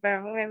 sir.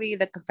 But maybe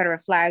the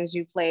Confederate flags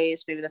you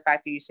place, maybe the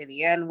fact that you say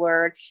the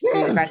N-word,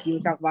 maybe the fact that you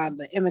talk about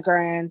the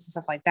immigrants and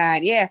stuff like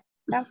that. Yeah,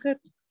 that could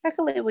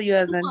label you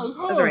as Like, a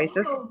I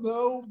racist. don't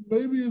know.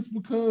 Maybe it's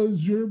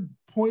because you're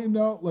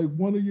pointing out like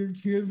one of your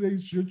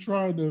candidates, you're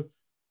trying to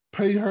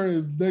pay her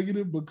as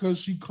negative because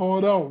she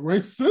called out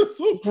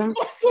racism. Like,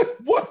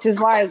 what? Just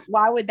like,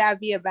 why would that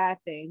be a bad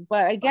thing?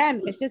 But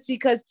again, it's just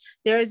because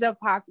there's a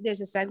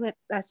segment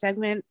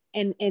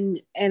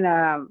in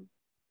a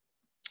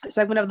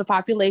segment of the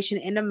population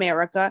in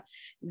America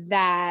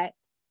that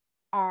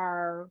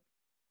are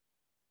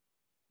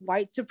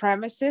white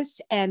supremacists,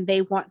 and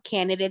they want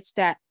candidates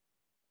that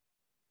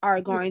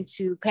are going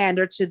to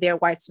pander to their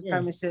white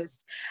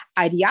supremacist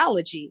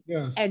ideology.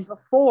 Yes. And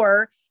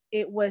before,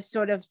 it was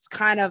sort of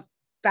kind of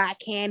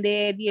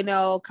backhanded,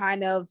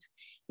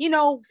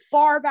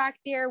 far back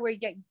there where you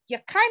kind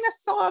of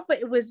saw it, but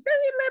it was very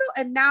little.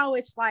 And now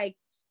it's like,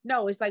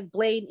 no, it's like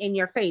blatant in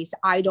your face.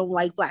 I don't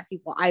like Black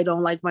people. I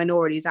don't like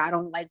minorities. I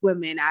don't like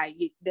women.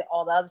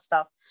 All the other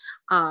stuff.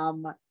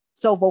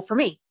 So vote for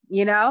me,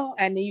 and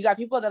then you got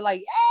people that are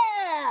like,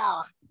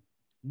 yeah.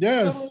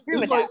 Yes.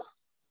 It's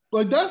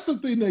like that's the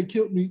thing that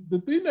killed me.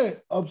 The thing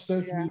that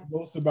upsets me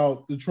most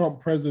about the Trump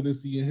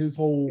presidency and his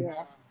whole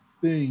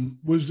thing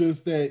was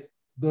just that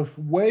the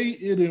way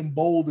it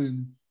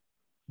emboldened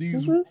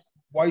these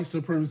white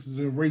supremacists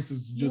and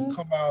racists to just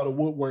come out of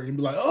woodwork and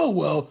be like, oh,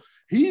 well,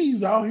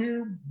 he's out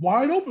here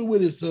wide open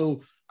with it.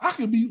 So I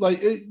could be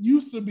like, it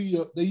used to be,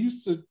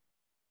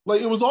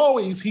 it was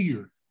always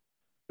here.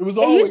 It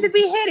used to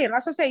be hidden.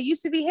 That's what I'm saying. It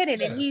used to be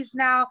hidden. Yes. And he's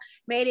now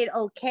made it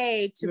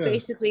okay to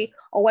basically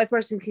a white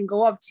person can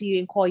go up to you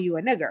and call you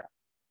a nigger.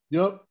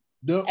 Yep.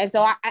 And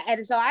so I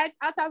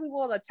tell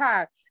people all the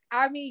time,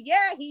 I mean,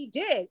 yeah, he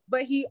did,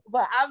 but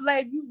I'm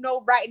letting you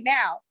know right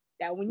now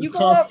that when you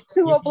go up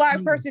to a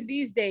Black person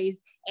these days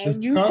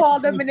and you call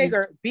them a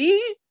nigger,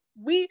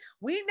 we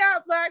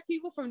not Black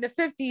people from the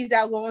 50s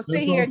that will gonna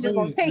sit here and just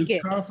gonna take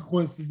it.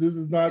 Consequences. This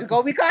is not. There's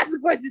gonna be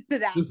consequences to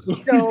that.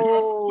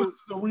 So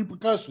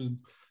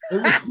repercussions.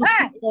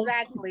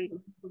 Exactly.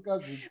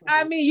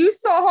 I mean, you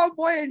saw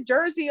homeboy in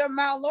Jersey on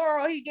Mount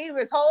Laurel. He gave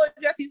his whole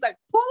address. He was like,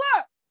 "Pull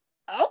up."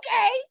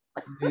 Okay.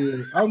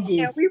 Yeah, I'm just.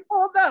 And we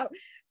pulled up.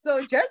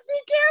 So just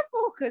be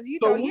careful, because you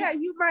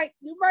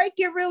might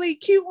get really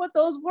cute with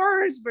those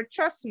words, but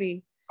trust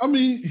me. I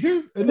mean,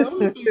 here's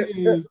another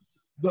thing is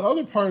the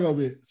other part of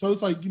it. So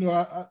it's like,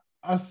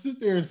 I sit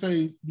there and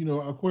say,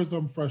 of course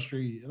I'm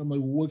frustrated, and I'm like,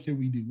 well, what can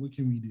we do? What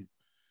can we do?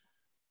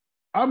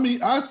 I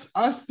mean, I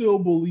still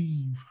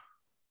believe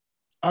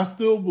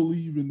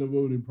in the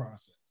voting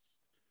process.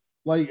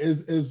 Like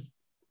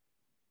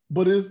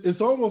but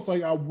it's almost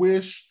like I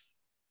wish,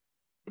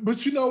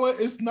 but you know what?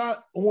 It's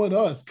not on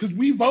us because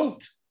we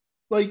vote.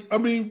 Like, I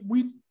mean,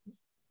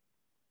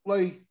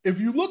 if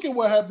you look at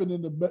what happened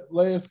in the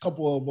last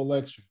couple of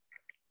elections,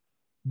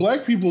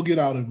 Black people get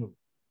out and vote.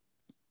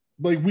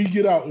 Like, we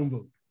get out and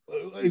vote.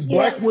 Like,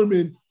 Black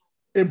women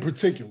in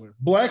particular,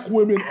 Black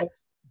women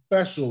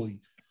especially.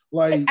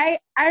 Like,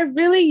 I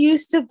really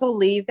used to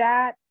believe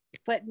that,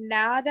 but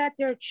now that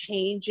they're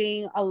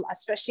changing,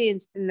 especially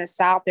in the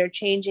South, they're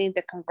changing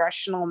the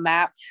congressional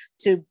map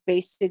to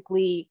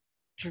basically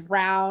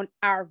drown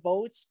our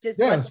votes. Just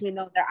lets me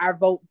know that our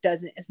vote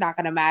it's not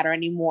going to matter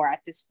anymore at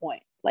this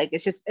point. Like,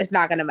 it's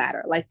not going to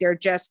matter. Like, they're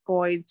just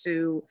going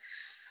to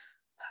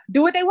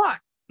do what they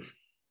want.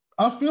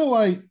 I feel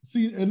like,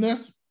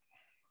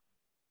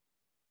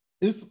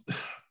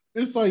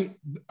 it's like,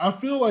 I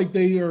feel like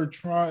they are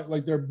trying,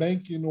 like they're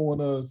banking on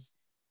us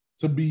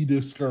to be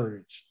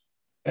discouraged.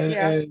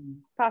 And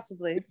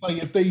possibly.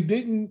 Like,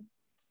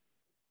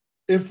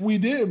 if we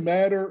didn't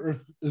matter,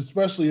 or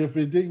especially if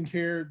it didn't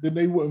care, then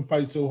they wouldn't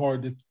fight so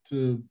hard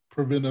to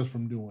prevent us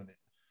from doing it.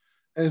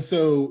 And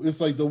so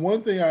it's like the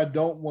one thing I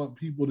don't want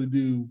people to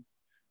do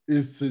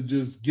is to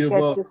just get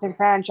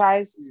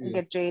disenfranchised and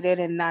get jaded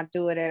and not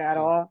do it at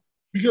all.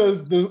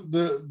 Because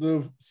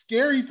the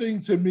scary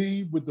thing to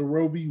me with the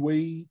Roe v.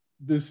 Wade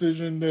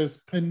decision that's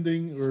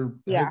pending or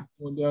hasn't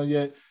gone down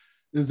yet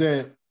is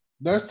that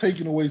that's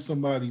taking away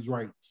somebody's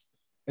rights.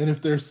 And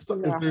if they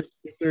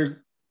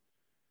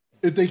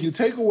can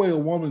take away a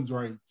woman's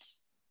rights,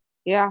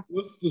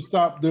 what's to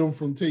stop them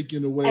from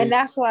taking away? And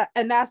that's why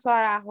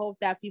I hope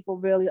that people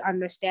really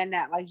understand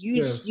that. Like,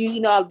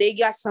 they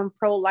got some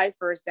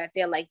pro-lifers that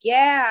they're like,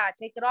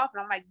 take it off.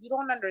 And I'm like, you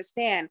don't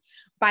understand.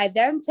 By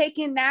them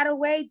taking that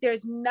away,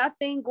 there's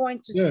nothing going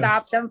to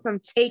stop them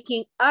from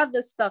taking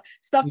other stuff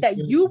that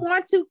you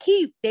want to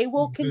keep. They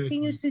will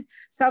continue to,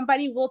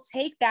 somebody will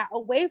take that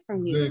away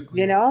from you,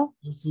 Absolutely.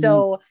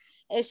 So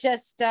it's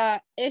just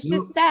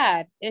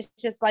sad. It's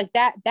just like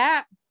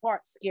that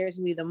part scares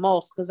me the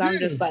most, because I'm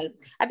just like,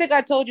 I think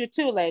I told you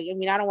too, like, I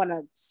mean, I don't want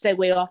to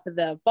segue off of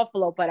the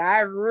Buffalo, but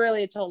I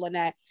really told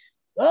Lynette,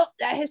 that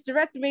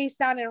hysterectomy is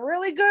sounding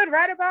really good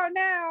right about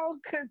now,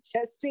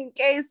 just in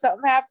case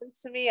something happens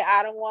to me,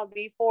 I don't want to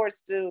be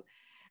forced to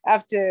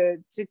have to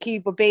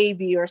keep a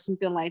baby or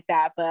something like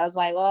that. But I was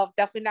like,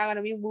 definitely not going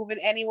to be moving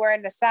anywhere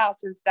in the South,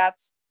 since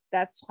that's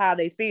how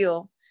they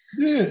feel.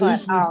 Yeah, But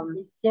it's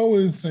so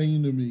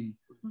insane to me.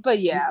 but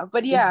yeah,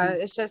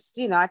 it's just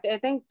I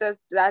think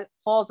that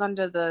falls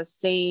under the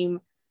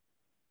same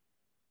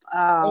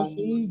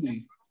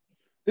Absolutely.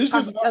 It's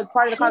just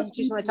part of the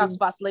Constitution that talks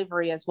about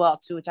slavery as well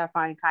too, which I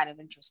find kind of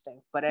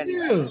interesting. But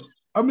anyway, yeah.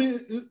 I mean,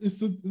 it's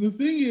the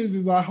thing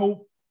is I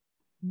hope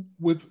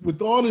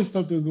with all this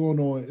stuff that's going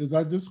on is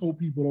I just hope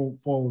people don't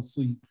fall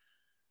asleep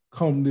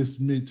come this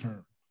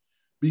midterm,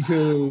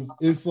 because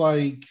it's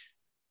like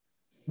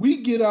we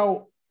get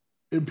out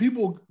and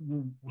people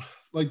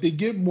like they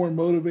get more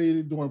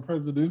motivated during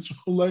presidential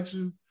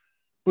elections,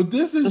 but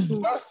this is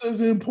just as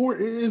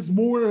important. It is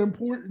more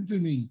important to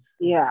me.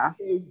 Yeah,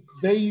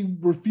 they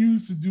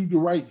refuse to do the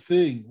right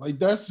thing. Like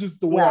that's just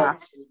the way.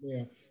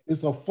 Yeah.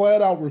 It's a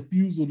flat out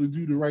refusal to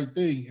do the right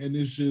thing, and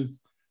it's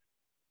just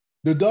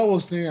the double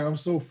saying, I'm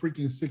so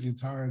freaking sick and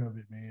tired of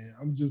it, man.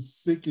 I'm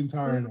just sick and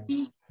tired of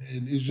it.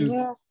 And it's just,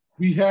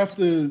 we have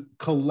to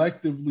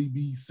collectively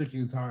be sick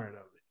and tired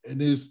of it.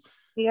 And it's,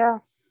 we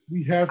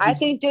have to. I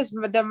think just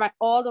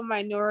all the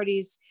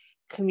minorities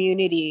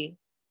community,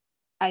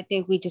 I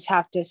think we just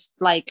have to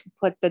like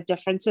put the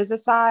differences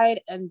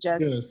aside and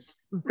just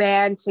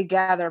band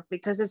together,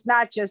 because it's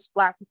not just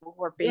Black people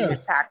who are being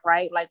attacked,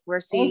 right? Like we're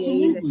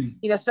seeing,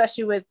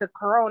 especially with the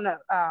corona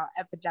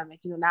epidemic,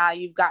 now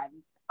you've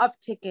gotten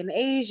uptick in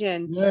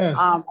Asian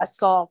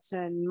assaults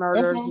and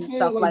murders and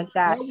stuff like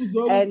that.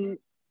 And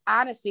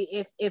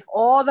honestly, if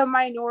all the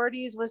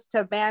minorities was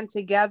to band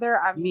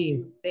together, I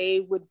mean,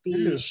 they would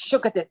be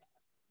shook at this.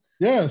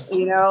 Yes.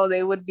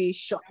 They would be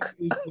shook.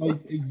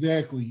 Like,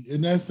 exactly.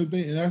 And that's the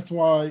thing. And that's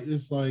why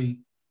it's like,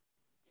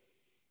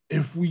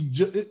 if we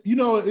just,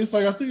 it's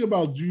like I think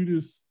about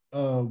Judas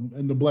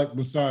and the Black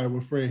Messiah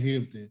with Fred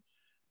Hampton.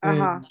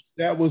 And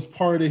that was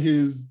part of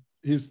his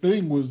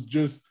thing, was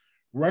just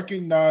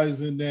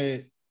recognizing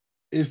that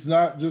it's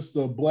not just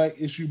a Black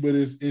issue, but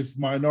it's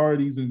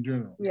minorities in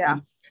general. Yeah.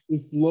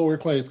 It's lower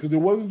class. Because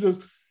it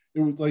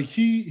was like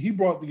he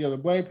brought together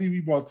Black people,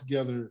 he brought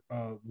together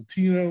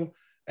Latino,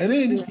 and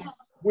then he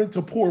went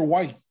to poor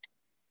white.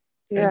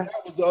 Yeah. And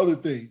that was the other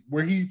thing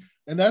where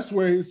that's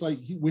where it's like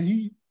when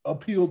he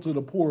appealed to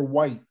the poor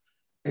white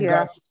and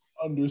got to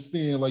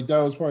understand, like that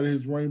was part of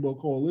his Rainbow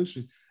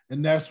Coalition.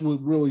 And that's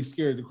what really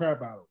scared the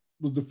crap out of him,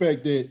 was the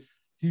fact that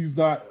he's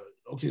not,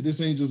 okay,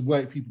 this ain't just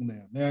Black people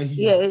now. Now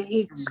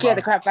he scared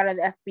the crap out of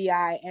the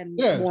FBI, and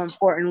more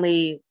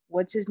importantly,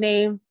 what's his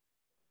name?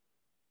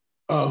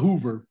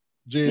 Hoover.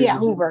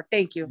 Hoover.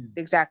 Thank you.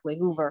 Exactly,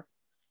 Hoover.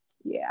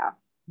 Yeah.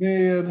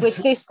 Man.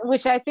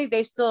 Which I think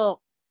they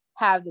still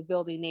have the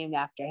building named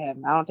after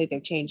him. I don't think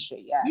they've changed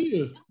it yet.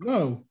 Yeah,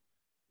 no.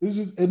 It's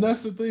just, and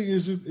that's the thing.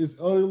 It's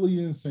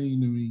utterly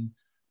insane to me.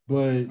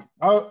 But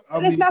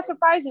it's not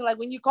surprising. Like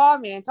when you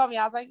called me and told me,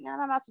 I was like, yeah,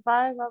 I'm not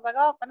surprised. I was like,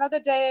 oh, another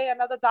day,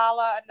 another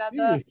dollar,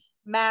 another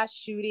mass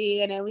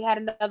shooting, and then we had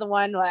another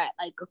one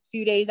like a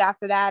few days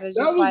after that. It's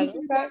just like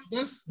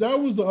that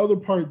was the other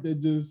part that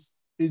just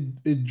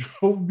it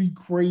drove me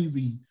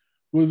crazy,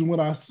 was when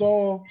I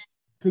saw,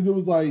 because it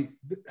was like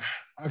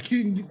I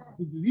couldn't get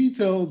the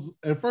details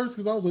at first,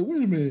 because I was like,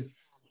 wait a minute,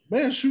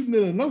 man shooting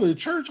in another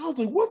church. I was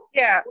like, what?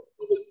 Yeah.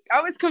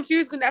 I was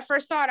confused when I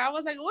first saw it. I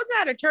was like, wasn't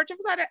that a church? It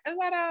was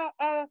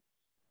at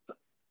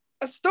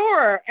a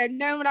store. And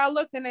then when I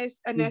looked and I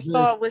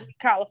saw it was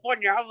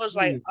California, I was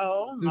like,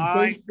 oh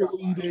my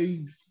God.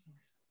 They,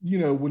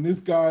 when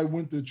this guy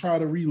went to try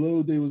to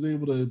reload, they was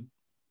able to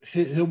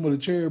hit him with a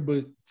chair.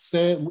 But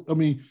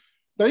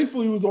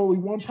thankfully it was only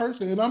one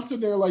person. And I'm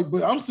sitting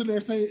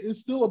there saying it's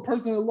still a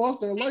person that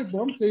lost their life.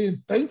 But I'm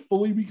saying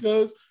thankfully,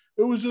 because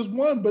it was just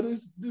one. But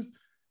it's just,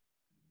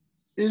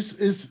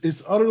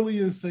 it's utterly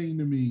insane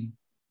to me.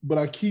 But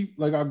I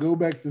go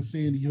back to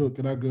Sandy Hook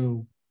and I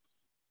go,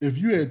 if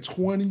you had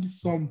 20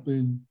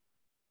 something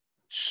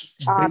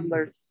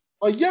toddlers,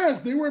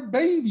 yes, they were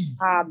babies.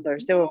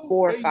 Toddlers, they were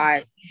 4 or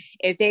 5.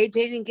 If they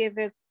didn't give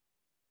a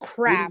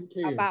crap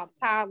about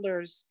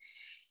toddlers,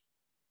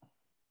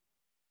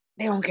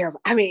 they don't care.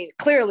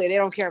 Clearly they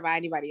don't care about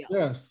anybody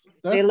else.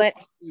 Yes,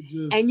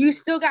 and you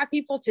still got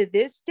people to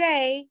this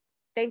day,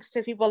 thanks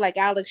to people like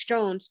Alex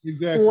Jones,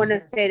 who want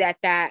to say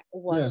that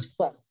was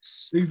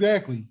false.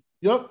 Exactly.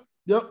 Yep.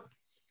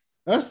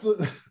 That's and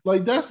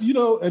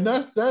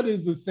that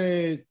is a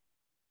sad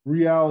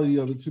reality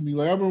of it to me.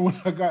 Like I remember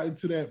when I got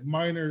into that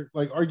minor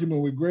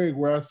argument with Greg,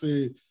 where I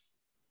said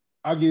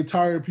I get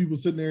tired of people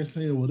sitting there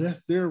saying, well,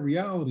 that's their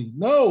reality.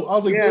 No, I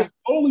was like, there's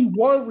only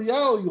one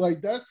reality.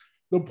 Like that's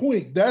the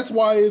point. That's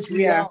why it's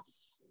reality.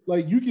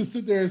 Like you can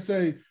sit there and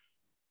say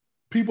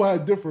people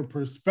have different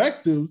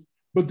perspectives,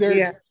 but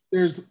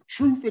there's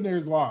truth and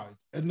there's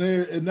lies. And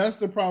that's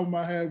the problem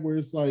I had, where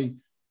it's like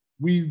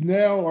we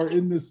now are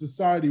in this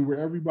society where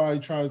everybody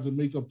tries to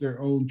make up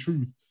their own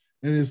truth.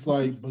 And it's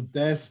like, but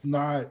that's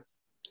not,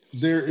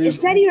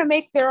 it's not even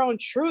make their own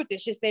truth.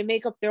 It's just they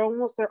make up their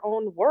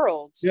own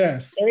worlds.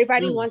 Yes.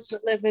 Everybody wants to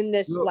live in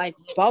this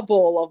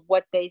bubble of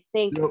what they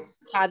think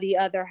how the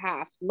other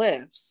half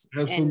lives.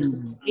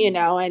 Absolutely.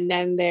 And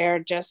then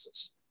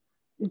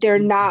they're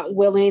not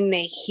willing to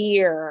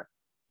hear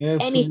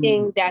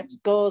anything that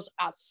goes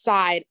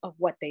outside of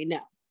what they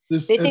know. They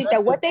think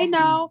that what they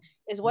know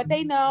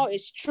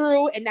is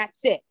true, and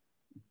that's it.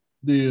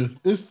 Yeah,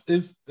 it's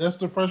that's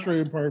the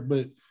frustrating part,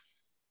 but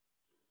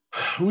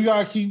we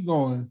gotta keep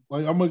going.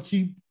 Like I'm gonna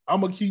keep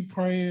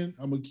praying.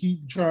 I'm gonna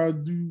keep trying to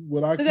do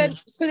what I can.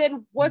 So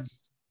then,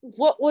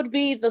 what would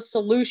be the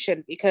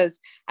solution? Because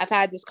I've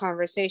had this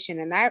conversation,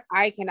 and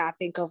I cannot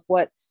think of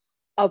what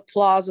a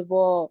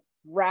plausible,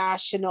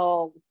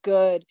 rational,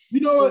 good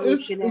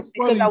solution is.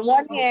 Because on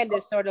one hand,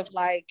 it's sort of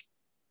like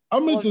I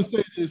meant to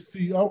say this.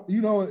 See,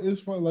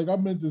 it's funny. Like I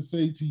meant to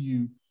say to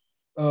you,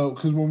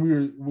 because when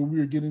we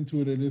were getting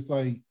to it, and it's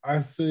like I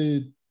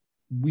said,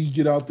 we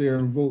get out there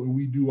and vote, and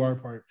we do our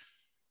part.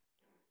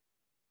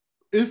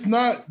 It's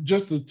not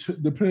just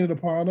dependent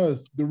upon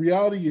us. The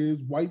reality is,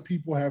 white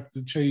people have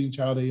to change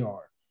how they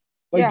are.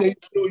 Like they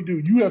really do.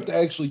 You have to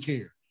actually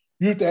care.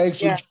 You have to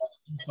actually try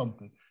to do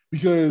something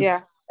because,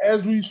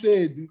 as we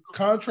said,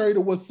 contrary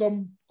to what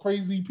some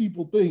crazy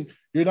people think,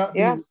 you're not.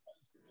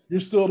 You're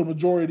still the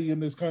majority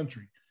in this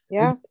country.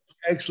 Yeah, you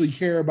actually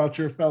care about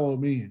your fellow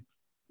man.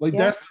 Like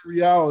that's the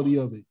reality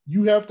of it.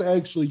 You have to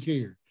actually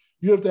care.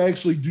 You have to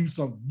actually do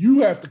something.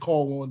 You have to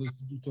call on us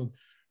to do something.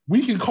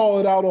 We can call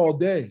it out all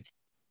day,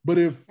 but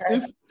if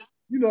it's,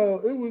 it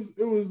was.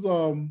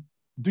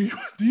 Do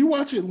you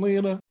watch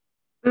Atlanta?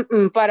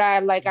 But I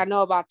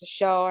know about the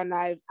show, and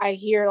I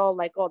hear all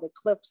the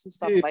clips and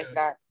stuff like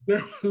that.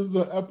 There was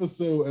an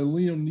episode, and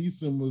Liam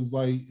Neeson was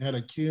had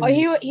a cameo.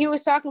 Oh, he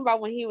was talking about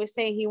when he was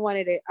saying he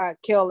wanted to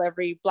kill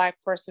every Black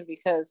person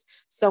because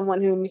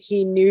someone whom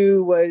he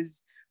knew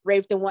was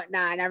raped and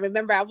whatnot. And I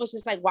remember I was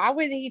just like, why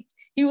would he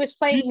was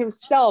playing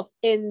himself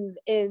in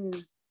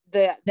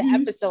the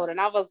episode,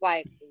 and I was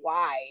like,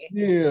 why?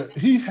 Yeah,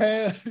 he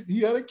had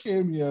a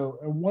cameo,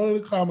 and one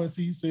of the comments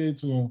he said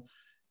to him,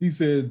 he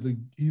said the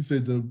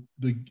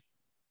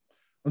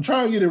I'm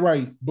trying to get it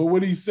right, but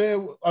what he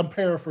said, I'm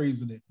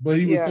paraphrasing it, but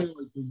he was saying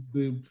like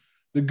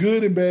the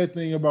good and bad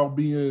thing about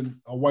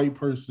being a white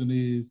person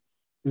is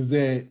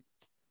that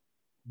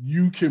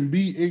you can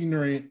be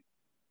ignorant,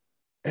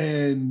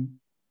 and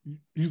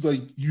he's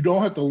like, you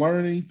don't have to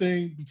learn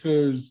anything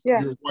because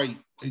you're white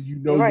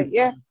and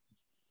right,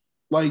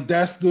 like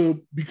that's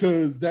the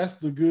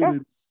good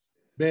and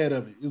bad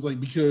of it. It's like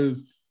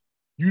because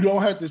you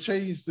don't have to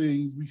change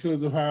things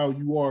because of how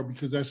you are,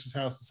 because that's just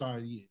how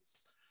society is.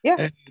 Yeah.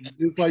 And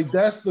it's like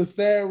that's the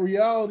sad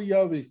reality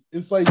of it.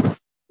 It's like,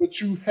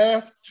 but you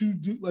have to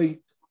do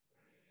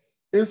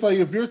it's like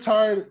if you're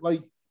tired,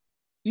 like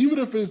even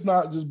if it's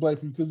not just Black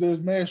people, because there's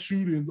mass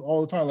shootings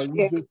all the time. Like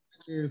we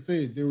just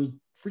said, there was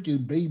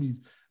freaking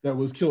babies that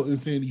was killed in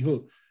Sandy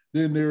Hook.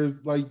 Then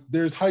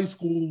there's high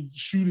school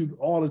shootings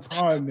all the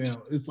time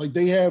now. It's like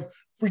they have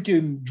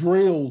freaking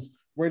drills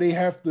where they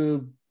have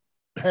to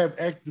have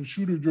active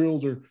shooter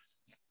drills, or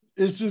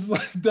it's just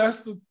like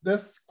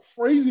that's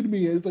crazy to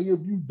me. It's like if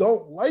you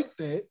don't like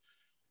that,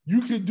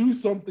 you can do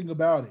something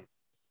about it.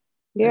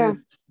 Yeah,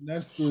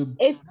 and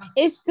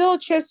it still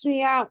trips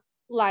me out.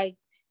 Like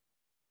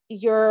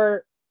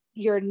your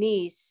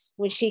niece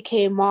when she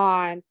came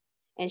on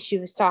and she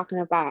was talking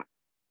about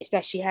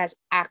that she has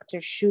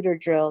active shooter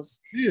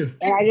drills. Yeah.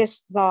 And I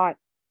just thought,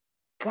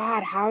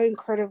 God, how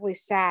incredibly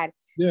sad.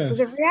 Because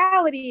the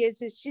reality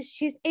is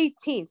she's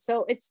 18.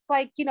 So it's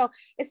like,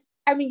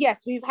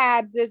 yes,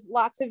 there's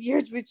lots of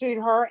years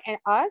between her and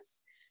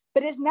us,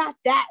 but it's not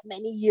that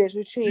many years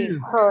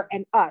between her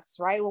and us,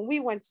 right? When we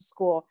went to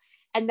school.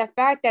 And the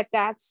fact that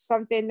that's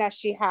something that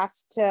she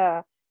has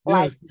to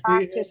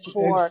practice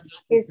for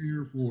is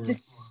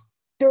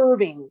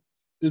disturbing.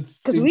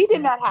 Because we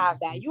did not have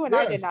that. You and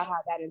I did not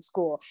have that in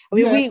school. I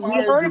mean,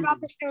 we heard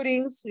about the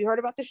shootings. We heard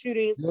about the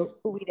shootings,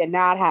 but we did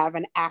not have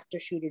an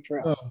active shooter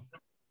drill.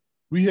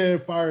 We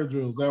had fire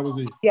drills. That was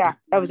it. Yeah,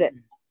 that was it.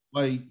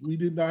 Like we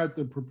did not have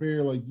to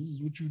prepare. Like this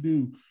is what you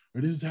do,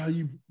 or this is how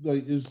you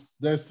like.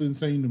 That's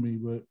insane to me.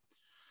 But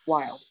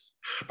wild.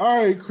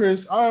 All right,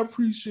 Chris. I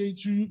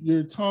appreciate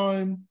your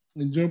time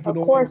and jumping on.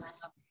 Of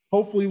course.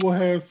 Hopefully, we'll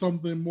have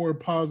something more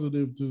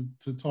positive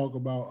to talk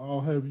about.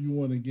 I'll have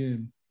you on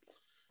again.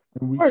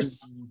 And we can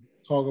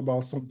talk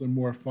about something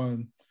more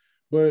fun.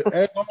 But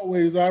as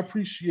always, I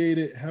appreciate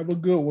it. Have a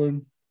good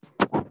one.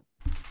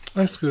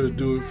 That's going to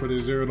do it for the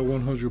 0 to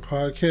 100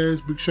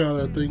 podcast. Big shout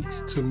out,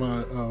 thanks to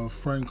my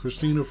friend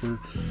Christina for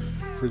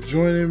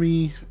joining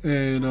me.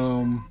 And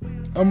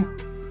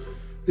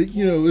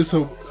it's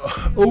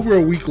over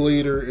a week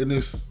later, and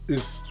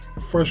it's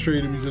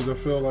frustrating because I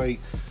feel like,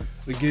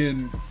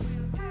 again,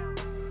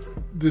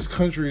 this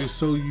country is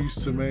so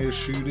used to mass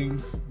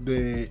shootings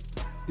that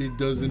it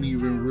doesn't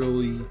even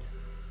really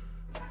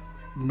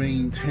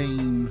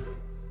maintain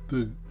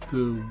the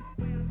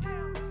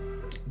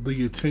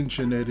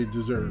attention that it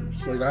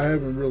deserves. Like I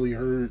haven't really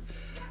heard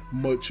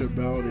much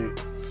about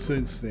it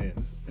since then,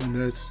 and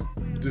that's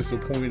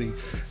disappointing.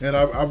 And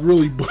I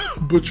really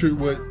butchered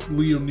what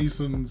Liam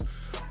Neeson's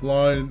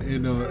line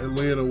in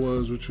Atlanta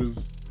was, which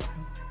was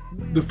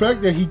the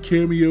fact that he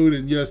cameoed,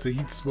 and yes, that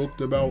he spoke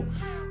about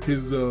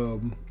his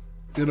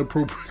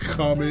inappropriate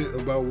comment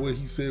about what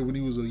he said when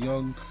he was a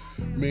young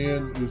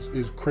man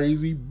is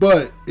crazy.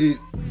 But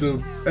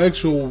the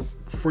actual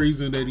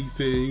phrasing that he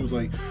said, he was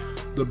like,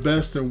 the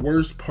best and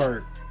worst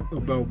part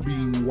about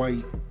being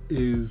white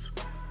is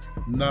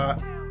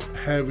not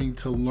having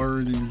to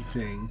learn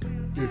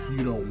anything if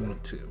you don't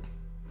want to.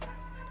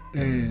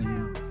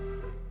 And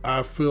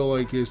I feel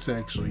like it's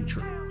actually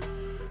true.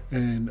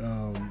 And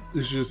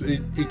it's just,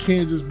 it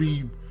can't just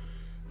be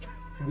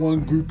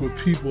one group of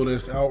people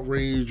that's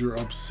outraged or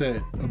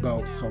upset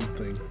about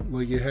something.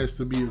 Like, it has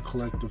to be a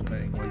collective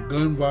thing. Like,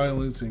 gun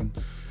violence and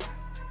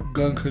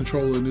gun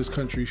control in this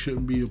country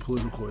shouldn't be a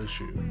political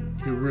issue.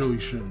 It really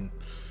shouldn't.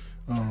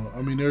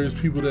 I mean, there's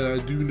people that I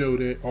do know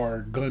that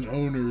are gun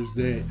owners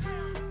that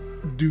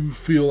do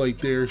feel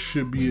like there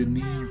should be a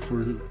need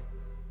for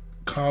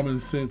common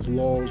sense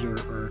laws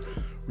or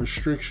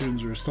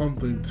restrictions or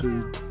something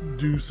to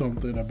do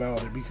something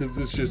about it, because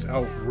it's just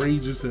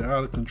outrageous and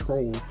out of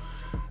control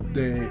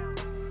that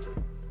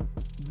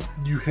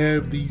you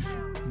have these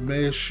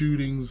mass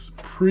shootings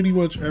pretty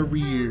much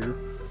every year,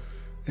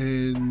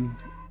 and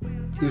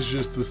it's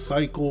just a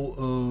cycle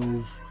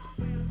of,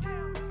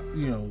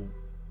 you know,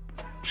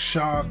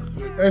 shock.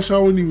 Actually, I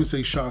wouldn't even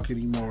say shock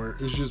anymore.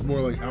 It's just more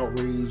like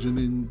outrage, and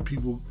then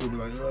people will be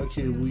like, oh, I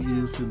can't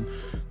believe this, and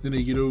then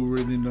they get over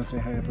it and then nothing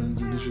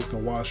happens, and it's just a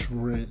wash,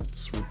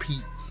 rinse,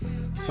 repeat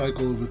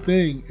cycle of a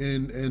thing.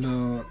 And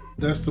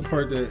that's the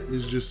part that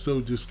is just so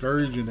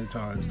discouraging at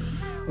times.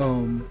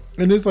 And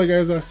it's like,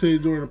 as I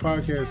said during the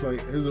podcast,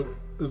 like as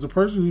a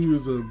person who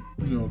is a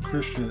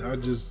Christian,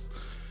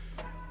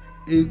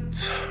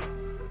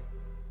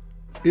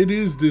 it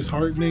is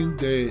disheartening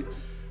that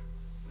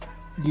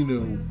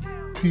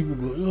people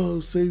be like, oh,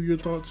 save your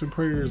thoughts and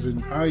prayers,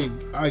 and I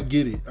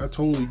get it. I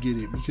totally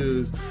get it,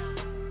 because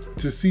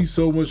to see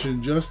so much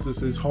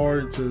injustice, it's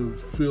hard to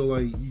feel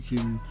like you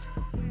can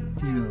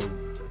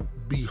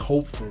be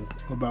hopeful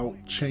about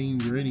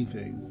change or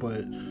anything.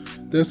 But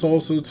that's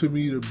also, to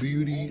me, the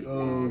beauty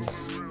of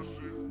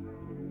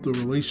the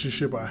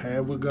relationship I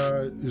have with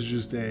God, is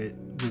just that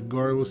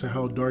regardless of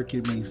how dark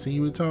it may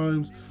seem at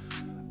times,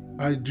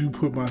 I do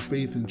put my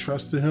faith and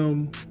trust to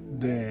Him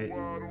that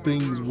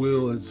things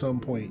will at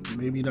some point,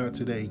 maybe not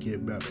today,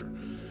 get better.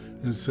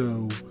 And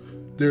so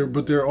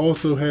there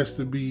also has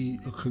to be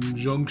a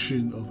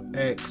conjunction of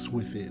acts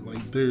with it.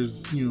 Like,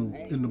 there's,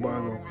 in the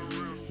Bible,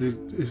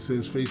 it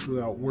says faith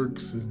without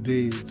works is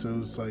dead. So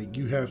it's like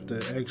you have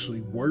to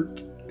actually work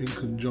in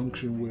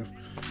conjunction with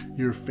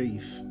your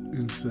faith.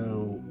 And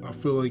so I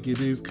feel like it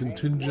is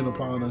contingent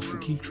upon us to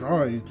keep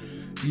trying,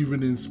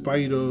 even in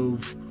spite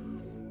of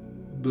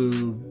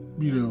the,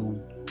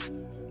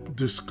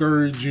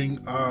 discouraging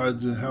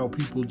odds and how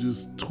people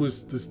just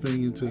twist this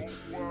thing into,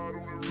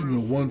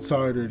 one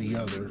side or the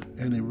other.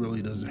 And it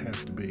really doesn't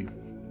have to be.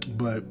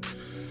 But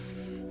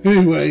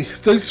anyway,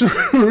 thanks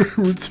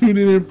for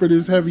tuning in for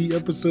this heavy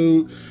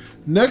episode.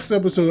 Next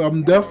episode,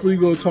 I'm definitely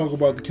going to talk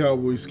about the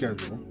Cowboys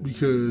schedule,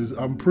 because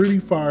I'm pretty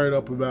fired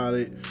up about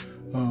it.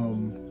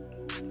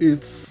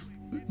 It's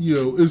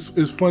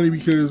funny,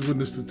 because when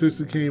the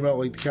statistic came out,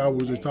 like, the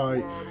Cowboys are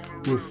tied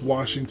with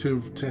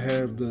Washington to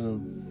have the,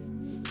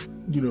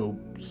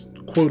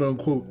 quote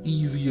unquote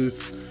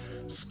easiest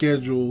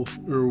schedule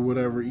or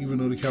whatever, even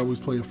though the Cowboys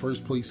play a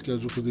first place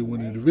schedule because they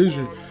win the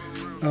division.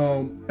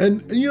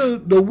 And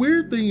the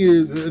weird thing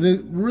is, and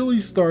it really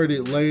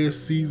started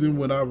last season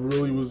when I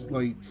really was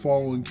like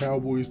following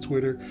Cowboys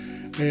Twitter,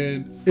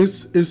 and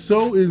it's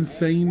so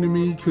insane to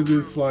me, because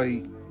it's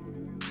like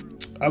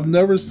I've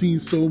never seen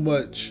so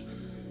much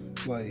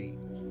like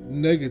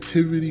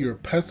negativity or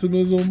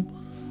pessimism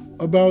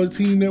about a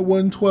team that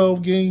won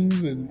 12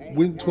 games and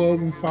went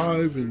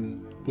 12-5 and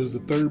was the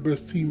third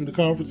best team in the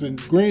conference.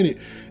 And granted,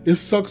 it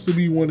sucks to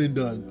be one and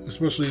done,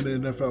 especially in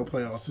the NFL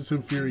playoffs. It's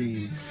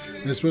infuriating,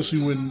 and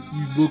especially when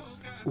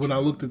I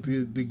looked at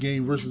the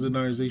game versus the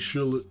Niners, they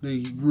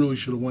really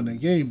should have won that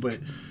game. But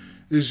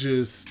it's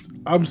just,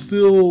 I'm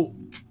still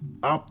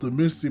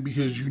optimistic,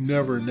 because you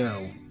never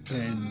know,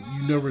 and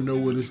you never know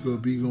what it's going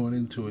to be going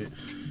into it.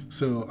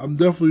 So I'm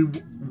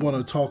definitely want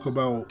to talk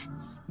about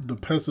the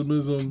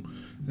pessimism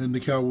and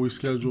the Cowboys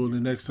schedule in the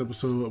next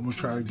episode. I'm going to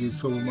try to get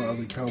some of my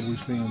other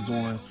Cowboys fans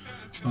on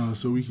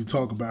so we can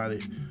talk about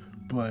it.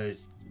 But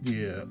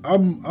yeah,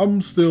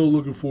 I'm still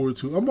looking forward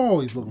to, I'm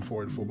always looking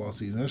forward to football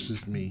season. That's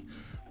just me.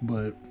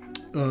 But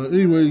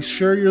anyway,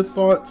 share your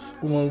thoughts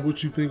on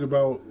what you think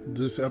about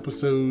this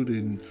episode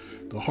and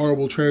the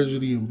horrible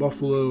tragedy in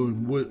Buffalo,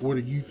 and what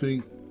do you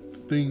think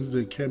things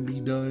that can be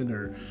done,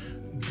 or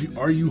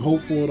are you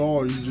hopeful at all?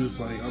 Or are you just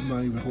like, I'm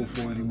not even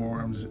hopeful anymore,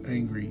 I'm just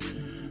angry?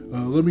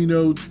 Let me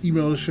know.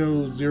 Email the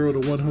show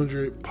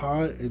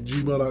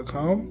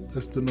 0to100pod@gmail.com.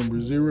 That's the number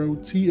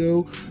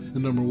 0TO, the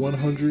number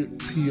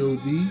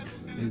 100POD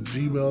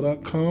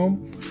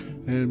 @gmail.com.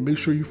 And make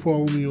sure you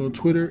follow me on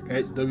Twitter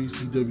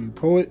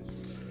 @WCWPoet.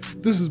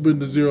 This has been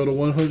the 0 to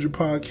 100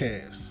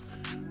 podcast.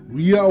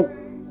 We out.